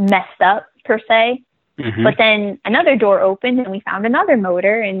messed up, per se. Mm-hmm. But then another door opened and we found another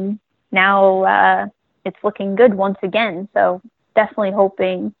motor, and now it's looking good once again. So definitely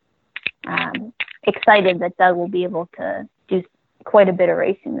hoping, excited that Doug will be able to do quite a bit of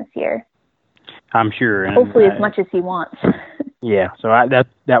racing this year. I'm sure. Hopefully as much as he wants. Yeah. So that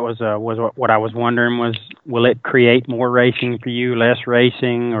was what I was wondering was, will it create more racing for you, less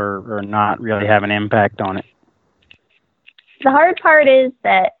racing, or not really have an impact on it? The hard part is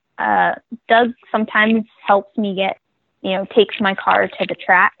that Doug sometimes helps me takes my car to the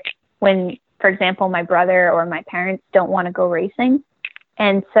track when, for example, my brother or my parents don't want to go racing.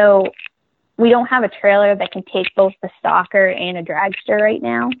 And so we don't have a trailer that can take both the stalker and a dragster right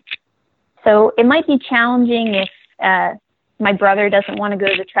now. So it might be challenging if my brother doesn't want to go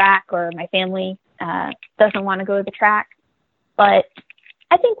to the track or my family doesn't want to go to the track. But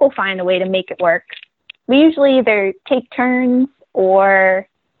I think we'll find a way to make it work. We usually either take turns or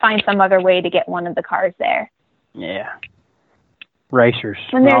find some other way to get one of the cars there. Yeah. Racers.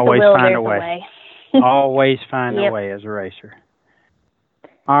 When there's always a will, find there's a way. Always find a way as a racer.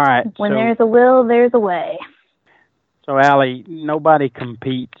 All right. When there's a will, there's a way. So, Allie, nobody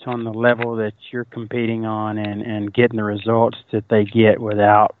competes on the level that you're competing on and getting the results that they get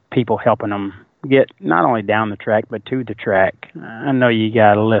without people helping them get not only down the track, but to the track. I know you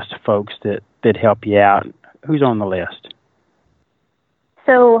got a list of folks that help you out. Who's on the list?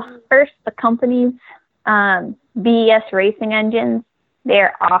 So, first, the companies, BES Racing Engines,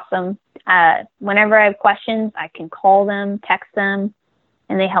 they're awesome. Whenever I have questions, I can call them, text them,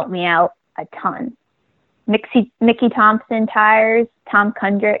 and they help me out a ton. Mickey Thompson Tires, Tom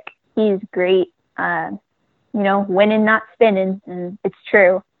Kundrick, he's great. Winning, not spinning, and it's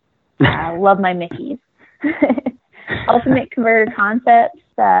true. I love my Mickeys. Ultimate Converter Concepts,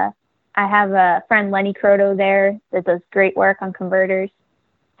 I have a friend, Lenny Croto, there that does great work on converters.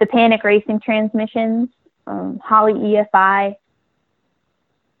 Panic Racing Transmissions, Holly EFI,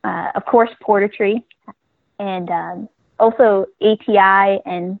 of course, Portertree, and also ATI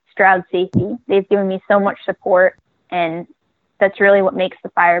and Stroud Safety. They've given me so much support, and that's really what makes the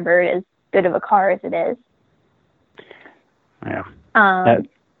Firebird as good of a car as it is. Yeah.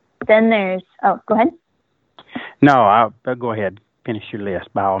 Then there's, go ahead. No, I'll go ahead. finish your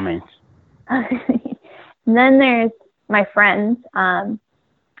list by all means. And then there's my friends,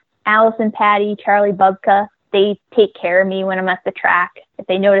 Allison, Patty, Charlie, Bubka. They take care of me when I'm at the track. If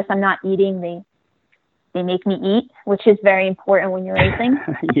they notice I'm not eating, they make me eat, which is very important when you're racing.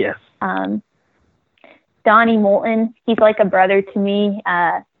 Yes. Donnie Moulton, he's like a brother to me.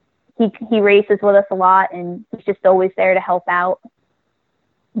 He races with us a lot, and he's just always there to help out.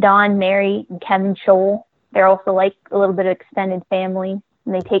 Don, Mary, and Kevin Scholl, they're also like a little bit of extended family,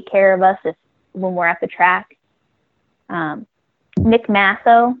 and they take care of us when we're at the track. Nick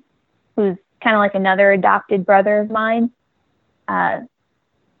Masso, who's kind of like another adopted brother of mine.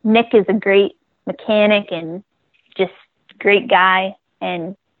 Nick is a great mechanic and just great guy,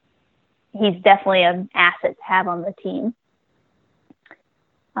 and he's definitely an asset to have on the team.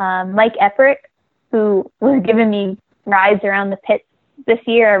 Mike Eppert, who was giving me rides around the pits this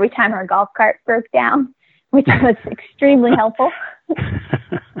year every time our golf cart broke down, which was extremely helpful.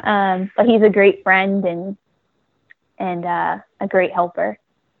 But he's a great friend and a great helper.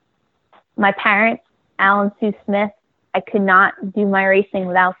 My parents, Al and Sue Smith, I could not do my racing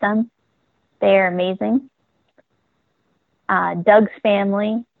without them. They are amazing. Doug's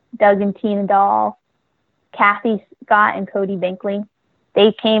family, Doug and Tina Dahl, Kathy Scott and Cody Binkley,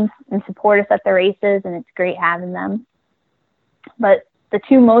 they came and support us at the races, and it's great having them. But the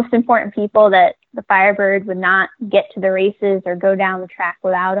two most important people that the Firebird would not get to the races or go down the track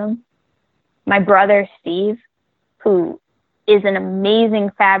without them, my brother Steve, who is an amazing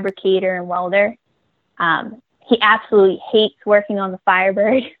fabricator and welder. He absolutely hates working on the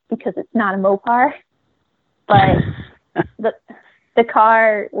Firebird because it's not a Mopar, but the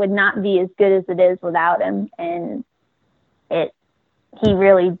car would not be as good as it is without him, and he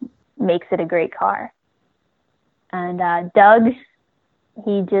really makes it a great car. And Doug,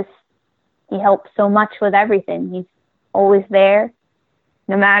 he helps so much with everything. He's always there,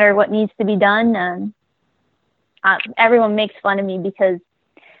 no matter what needs to be done. Everyone makes fun of me because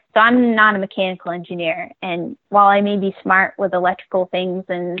I'm not a mechanical engineer, and while I may be smart with electrical things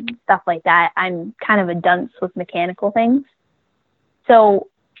and stuff like that, I'm kind of a dunce with mechanical things. So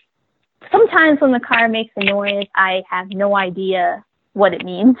sometimes when the car makes a noise, I have no idea what it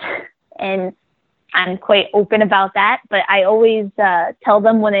means, and I'm quite open about that, but I always tell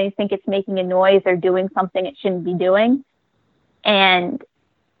them when they think it's making a noise or doing something it shouldn't be doing. And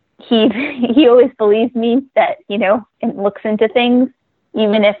he always believes me that, and looks into things,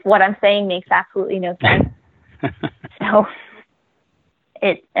 even if what I'm saying makes absolutely no sense. So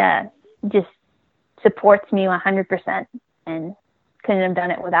it just supports me 100%, and couldn't have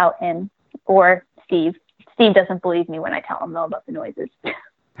done it without him or Steve. Steve doesn't believe me when I tell him though about the noises.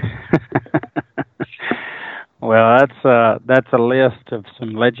 Well, that's a list of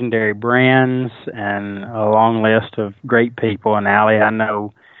some legendary brands and a long list of great people. And Allie, I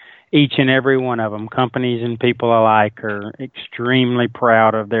know each and every one of them, companies and people alike, are extremely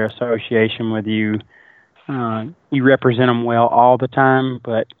proud of their association with you. You represent them well all the time,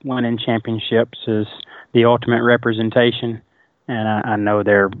 but winning championships is the ultimate representation. And I know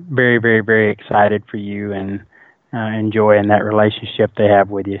they're very, very, very excited for you and enjoying that relationship they have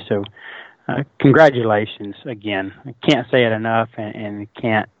with you. So congratulations again. I can't say it enough and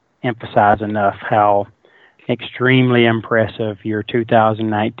can't emphasize enough how extremely impressive your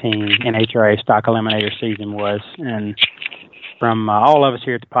 2019 NHRA Stock Eliminator season was. And from all of us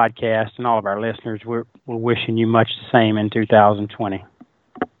here at the podcast and all of our listeners, we're wishing you much the same in 2020.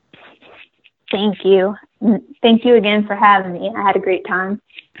 Thank you. Thank you again for having me. I had a great time.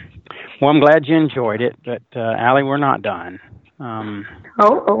 Well, I'm glad you enjoyed it, but Allie, we're not done.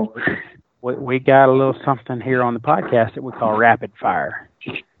 We got a little something here on the podcast that we call Rapid Fire.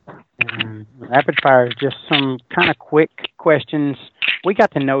 Rapid Fire is just some kind of quick questions. We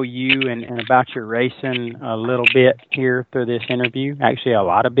got to know you and about your racing a little bit here through this interview. Actually, a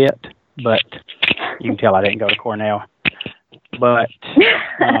lot of bit, but you can tell I didn't go to Cornell. But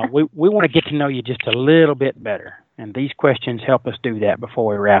we want to get to know you just a little bit better. And these questions help us do that before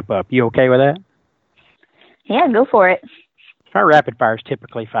we wrap up. You okay with that? Yeah, go for it. Our rapid fire is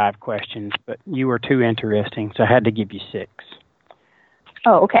typically 5 questions, but you were too interesting, so I had to give you 6.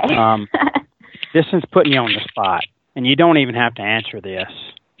 Oh, okay. This is putting you on the spot, and you don't even have to answer this,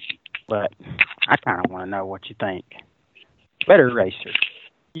 but I kind of want to know what you think. Better racer,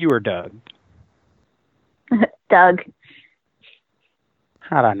 you or Doug? Doug.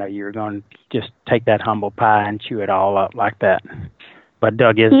 How'd I know you were going to just take that humble pie and chew it all up like that? But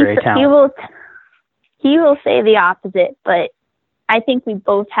Doug is very talented. He will say the opposite, but I think we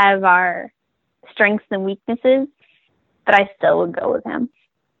both have our strengths and weaknesses, but I still would go with him.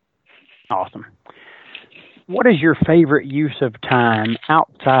 Awesome. What is your favorite use of time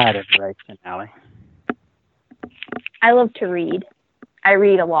outside of racing, Allie? I love to read. I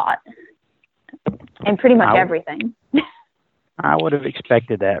read a lot. And pretty much everything. I would have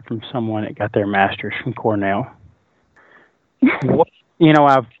expected that from someone that got their master's from Cornell.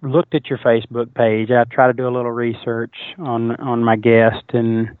 I've looked at your Facebook page. I try to do a little research on my guest,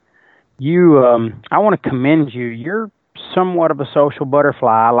 and you. I want to commend you. You're somewhat of a social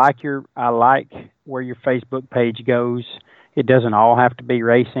butterfly. I like where your Facebook page goes. It doesn't all have to be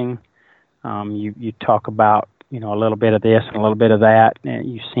racing. You talk about a little bit of this and a little bit of that,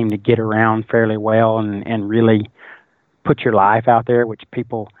 and you seem to get around fairly well and really put your life out there, which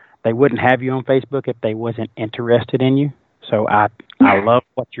they wouldn't have you on Facebook if they wasn't interested in you. So I love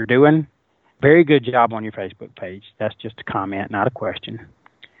what you're doing. Very good job on your Facebook page. That's just a comment, not a question.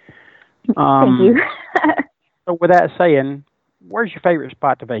 Thank you. So with that saying, where's your favorite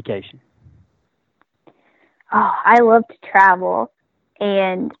spot to vacation? Oh, I love to travel,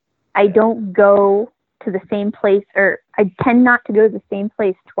 and I don't go to the same place, or I tend not to go to the same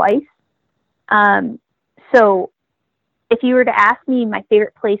place twice. So if you were to ask me my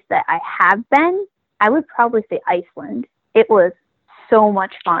favorite place that I have been, I would probably say Iceland. It was so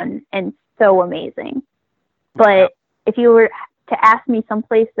much fun and so amazing. But if you were to ask me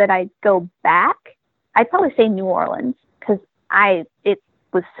someplace that I'd go back, I'd probably say New Orleans, because it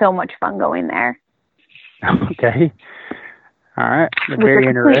was so much fun going there. Okay. All right. Very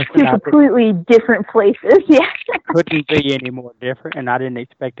interesting. Two completely different places. Yeah. Couldn't be any more different, and I didn't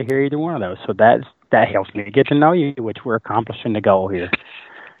expect to hear either one of those. So that helps me to get to know you, which we're accomplishing the goal here.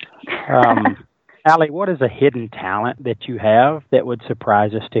 Allie, what is a hidden talent that you have that would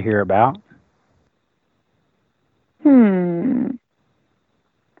surprise us to hear about?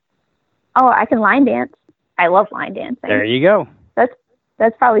 Oh, I can line dance. I love line dancing. There you go.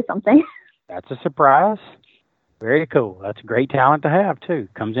 That's probably something. That's a surprise. Very cool. That's a great talent to have, too.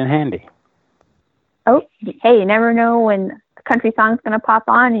 Comes in handy. Oh, hey, you never know when a country song's going to pop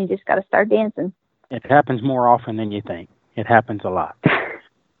on, and you just got to start dancing. It happens more often than you think. It happens a lot,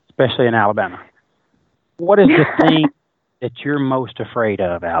 especially in Alabama. What is the thing that you're most afraid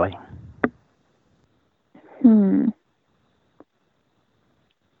of, Allie?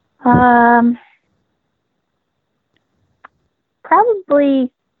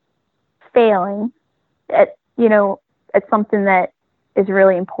 Probably failing at something that is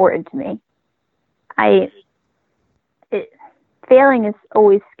really important to me. Failing is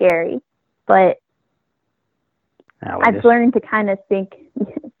always scary, but I've learned to kind of think,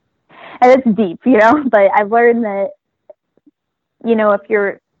 and it's deep, but I've learned that,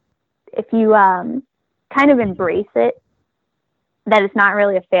 if you kind of embrace it, that it's not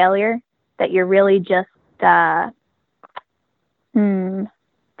really a failure, that you're really just,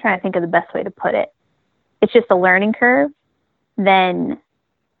 trying to think of the best way to put it. It's just a learning curve, then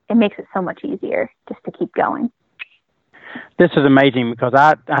it makes it so much easier just to keep going. This is amazing because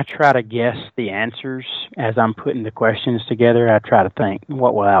I try to guess the answers as I'm putting the questions together. I try to think,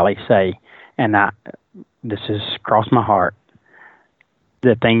 what will Allie say? And this has crossed my heart.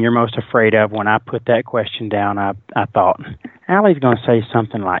 The thing you're most afraid of, when I put that question down, I thought, Allie's going to say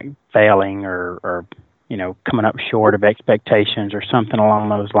something like failing or coming up short of expectations or something along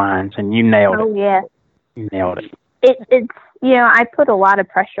those lines, and you nailed it. Oh, yeah. You nailed it. It's I put a lot of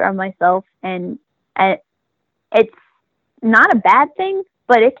pressure on myself, and it's not a bad thing,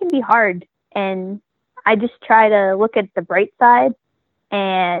 but it can be hard. And I just try to look at the bright side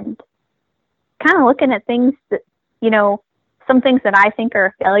and kind of looking at things that, some things that I think are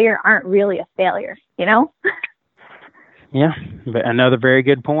a failure aren't really a failure, Yeah, but another very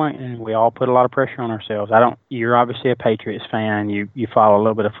good point, and we all put a lot of pressure on ourselves. You're obviously a Patriots fan. You follow a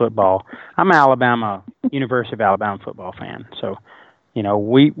little bit of football. I'm an University of Alabama football fan. So,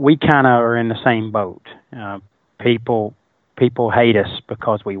 we kind of are in the same boat. People hate us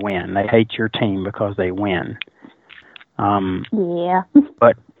because we win. They hate your team because they win. Yeah.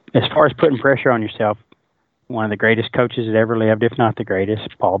 But as far as putting pressure on yourself, one of the greatest coaches that ever lived, if not the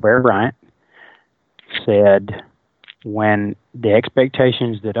greatest, Paul Bear Bryant, said, when the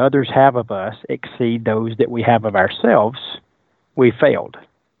expectations that others have of us exceed those that we have of ourselves, we failed.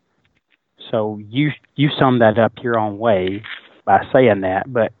 So you summed that up your own way by saying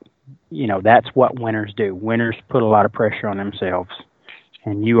that, but that's what winners do. Winners put a lot of pressure on themselves,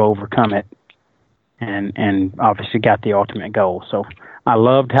 and you overcome it, and obviously got the ultimate goal. So I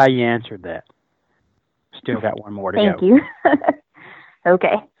loved how you answered that. Still got one more to go. Thank you.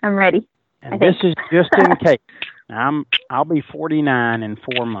 Okay, I'm ready. And this is just in case. I'll be 49 in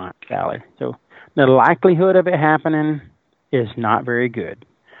 4 months, Allie. So the likelihood of it happening is not very good.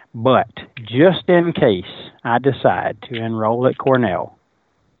 But just in case I decide to enroll at Cornell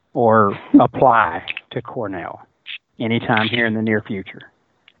or apply to Cornell anytime here in the near future,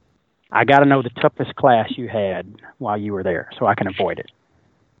 I got to know the toughest class you had while you were there so I can avoid it.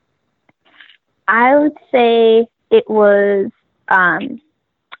 I would say it was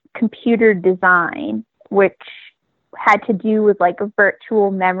computer design, which had to do with like a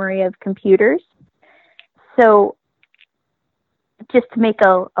virtual memory of computers. So just to make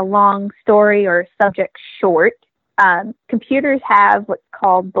a long story or subject short, computers have what's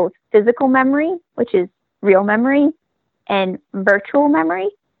called both physical memory, which is real memory, and virtual memory,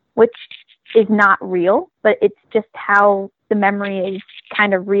 which is not real, but it's just how the memory is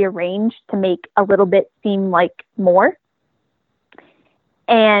kind of rearranged to make a little bit seem like more.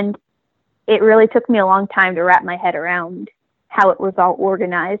 And it really took me a long time to wrap my head around how it was all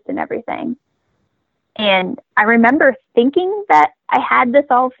organized and everything. And I remember thinking that I had this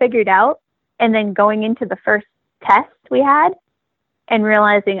all figured out, and then going into the first test we had and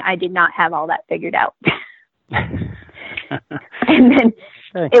realizing I did not have all that figured out. And then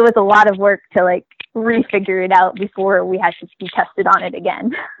it was a lot of work to like refigure it out before we had to be tested on it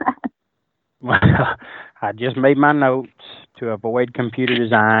again. Well, I just made my notes to avoid computer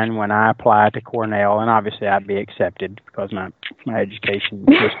design when I applied to Cornell, and obviously I'd be accepted because my education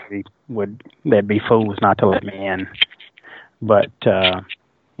history they'd be fools not to let me in. But,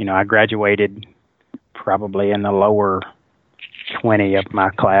 I graduated probably in the lower 20 of my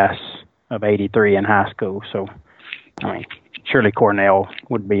class of 83 in high school. So, surely Cornell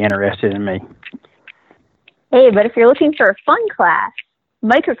would be interested in me. Hey, but if you're looking for a fun class,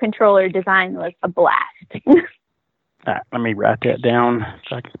 microcontroller design was a blast. Let me write that down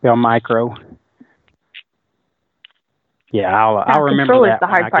so I can spell micro. Yeah, I'll remember that. Controller's the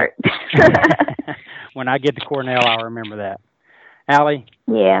hard part. When I get to Cornell, I'll remember that. Allie,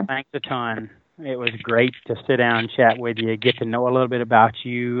 yeah, thanks a ton. It was great to sit down and chat with you, get to know a little bit about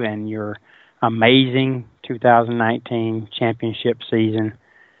you and your amazing 2019 championship season.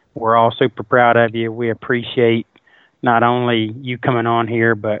 We're all super proud of you. We appreciate not only you coming on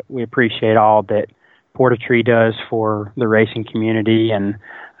here, but we appreciate all that Portatree does for the racing community. And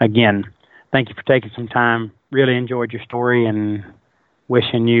again, thank you for taking some time. Really enjoyed your story and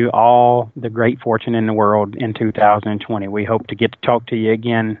wishing you all the great fortune in the world in 2020. We hope to get to talk to you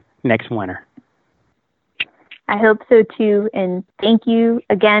again next winter. I hope so too. And thank you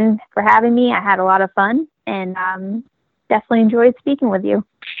again for having me. I had a lot of fun and definitely enjoyed speaking with you.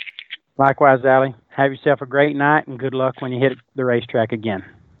 Likewise, Allie. Have yourself a great night and good luck when you hit the racetrack again.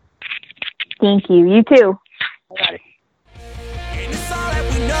 Thank you. You too. All righty. And it's all that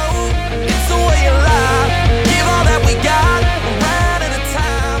we know, it's the way of life. Give all that we got, one at a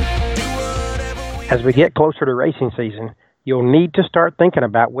time. Do whatever we As we get closer to racing season, you'll need to start thinking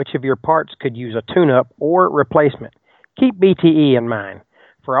about which of your parts could use a tune-up or replacement. Keep BTE in mind.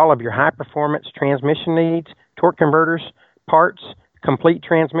 For all of your high-performance transmission needs, torque converters, parts, complete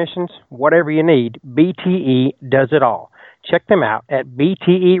transmissions, whatever you need, BTE does it all. Check them out at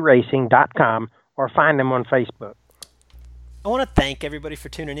bteracing.com or find them on Facebook. I want to thank everybody for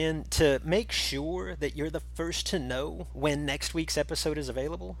tuning in. To make sure that you're the first to know when next week's episode is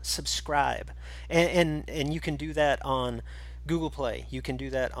available, subscribe. And you can do that on Google Play. You can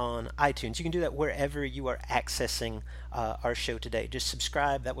do that on iTunes. You can do that wherever you are accessing our show today. Just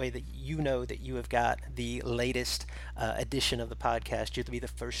subscribe. That way that you know that you have got the latest edition of the podcast. You'll be the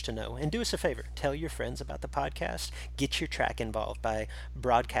first to know. And do us a favor. Tell your friends about the podcast. Get your track involved by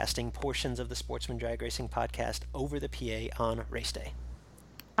broadcasting portions of the Sportsman Drag Racing podcast over the PA on race day.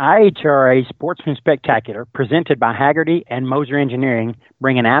 IHRA Sportsman Spectacular, presented by Haggerty and Moser Engineering,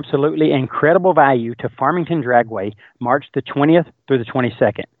 bring an absolutely incredible value to Farmington Dragway, March the 20th through the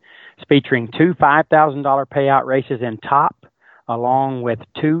 22nd. It's featuring two $5,000 payout races in top, along with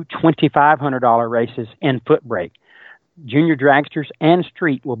two $2,500 races in foot brake. Junior dragsters and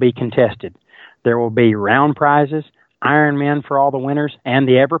street will be contested. There will be round prizes, Ironman for all the winners, and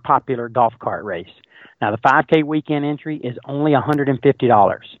the ever-popular golf cart race. Now, the 5K weekend entry is only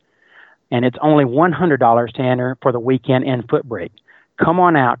 $150, and it's only $100 to enter for the weekend in foot brake. Come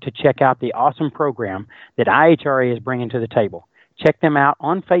on out to check out the awesome program that IHRA is bringing to the table. Check them out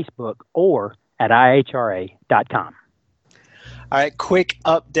on Facebook or at ihra.com. All right, quick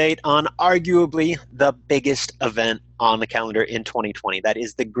update on arguably the biggest event on the calendar in 2020. That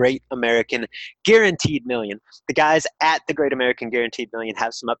is the Great American Guaranteed Million. The guys at the Great American Guaranteed Million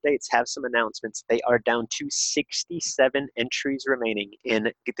have some updates, have some announcements. They are down to 67 entries remaining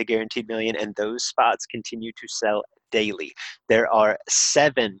in the Guaranteed Million, and those spots continue to sell daily. There are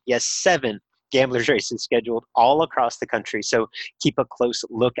seven gamblers races scheduled all across the country. So keep a close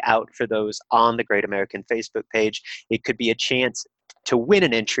look out for those on the Great American Facebook page. It could be a chance to win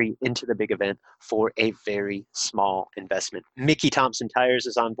an entry into the big event for a very small investment. Mickey Thompson Tires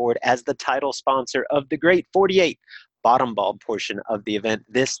is on board as the title sponsor of the Great 48 bottom bulb portion of the event.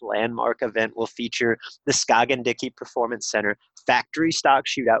 This landmark event will feature the Scoggin Dickey Performance Center factory stock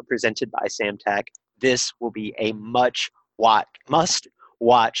shootout presented by Samtac. This will be a must-watch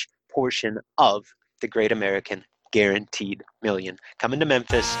portion of the Great American Guaranteed Million. Coming to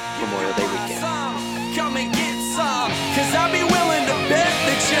Memphis Memorial Day weekend. Come and get some, 'cause I'll be willing to bet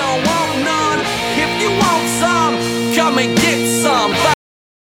that you don't want none. If you want some, come and get some.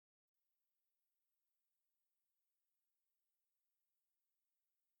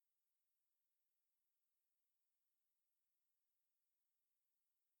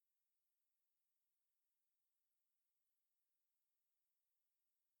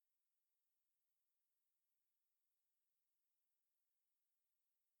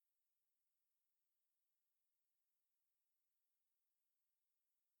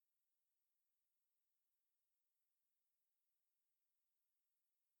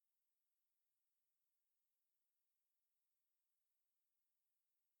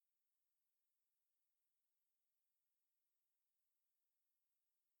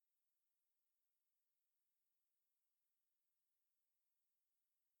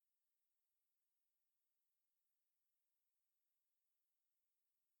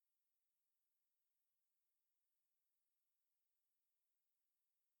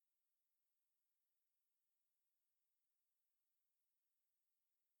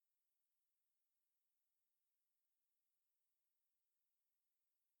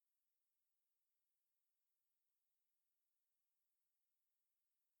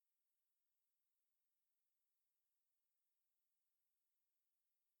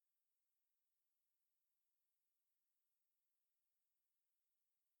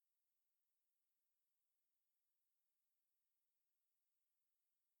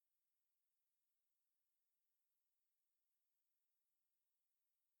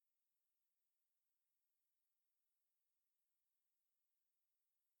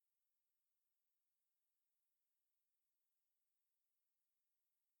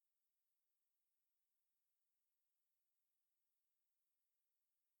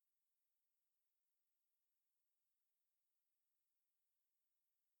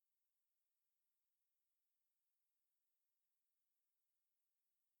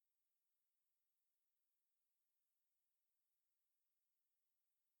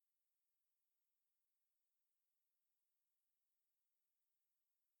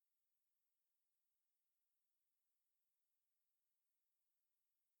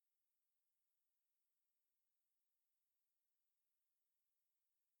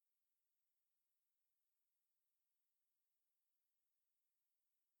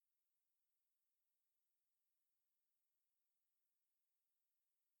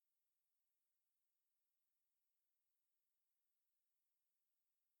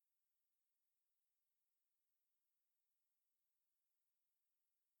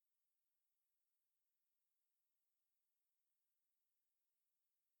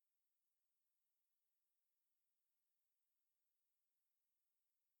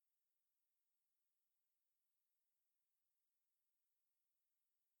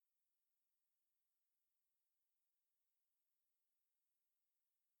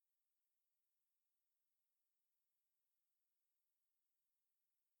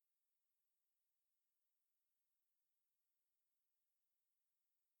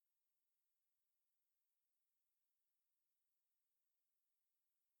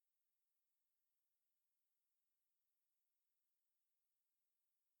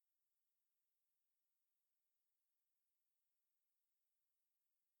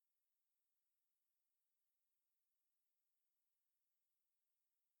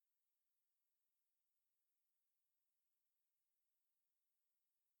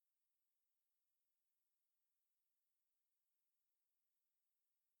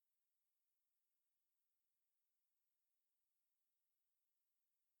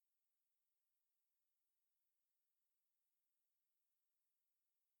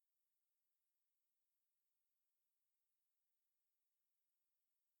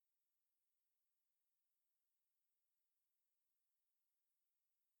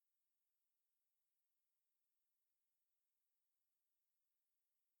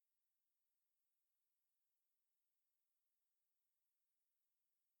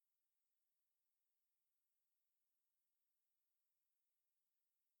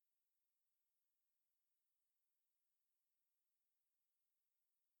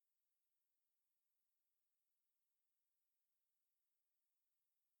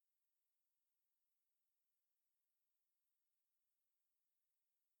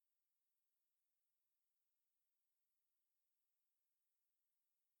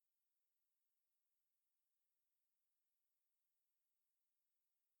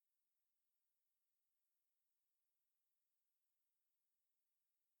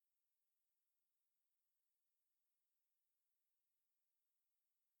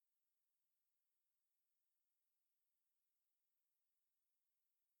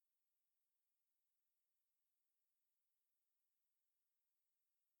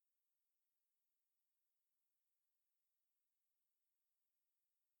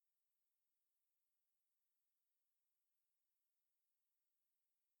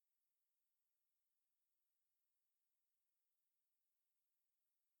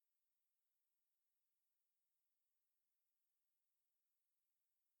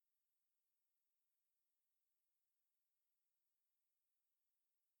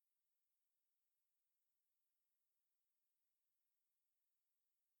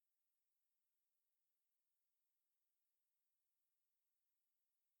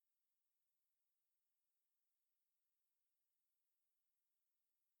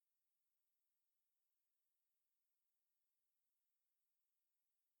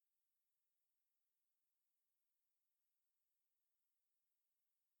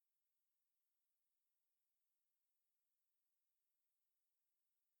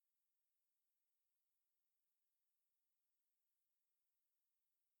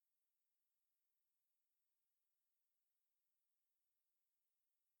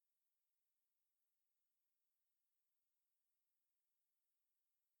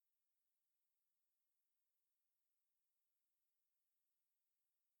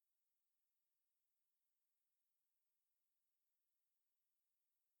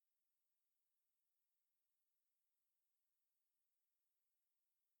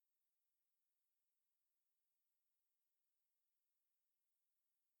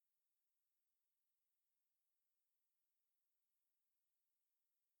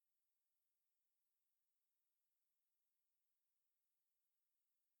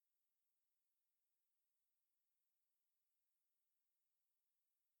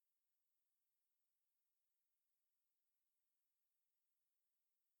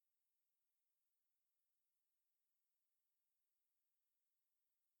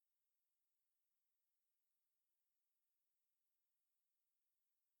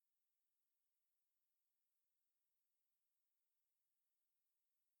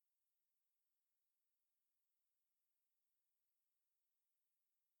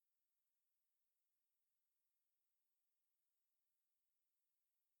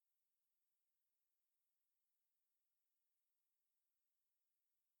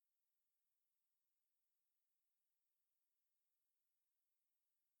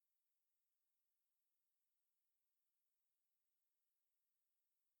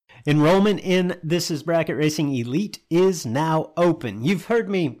 Enrollment in This Is Bracket Racing Elite is now open. You've heard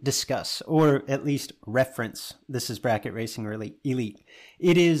me discuss, or at least reference, This Is Bracket Racing Elite.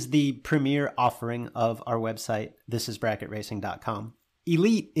 It is the premier offering of our website, thisisbracketracing.com.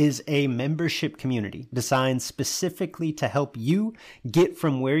 Elite is a membership community designed specifically to help you get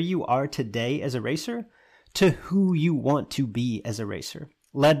from where you are today as a racer to who you want to be as a racer.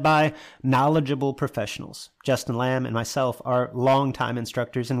 Led by knowledgeable professionals. Justin Lamb and myself are longtime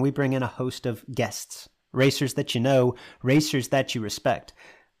instructors, and we bring in a host of guests, racers that you know, racers that you respect.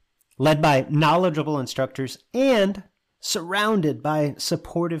 Led by knowledgeable instructors and surrounded by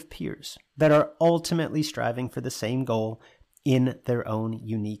supportive peers that are ultimately striving for the same goal in their own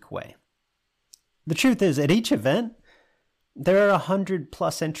unique way. The truth is, at each event, there are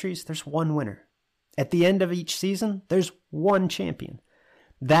 100+ entries. There's one winner. At the end of each season, there's one champion.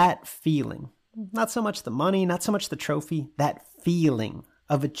 That feeling, not so much the money, not so much the trophy, that feeling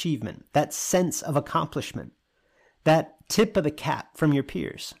of achievement, that sense of accomplishment, that tip of the cap from your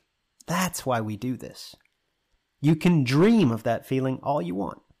peers. That's why we do this. You can dream of that feeling all you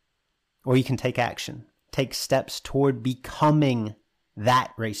want, or you can take action, take steps toward becoming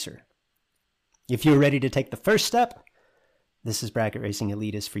that racer. If you're ready to take the first step, This Is Bracket Racing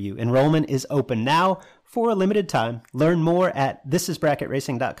Elite is for you. Enrollment is open now for a limited time. Learn more at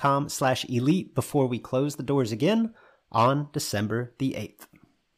thisisbracketracing.com/elite before we close the doors again on December the 8th.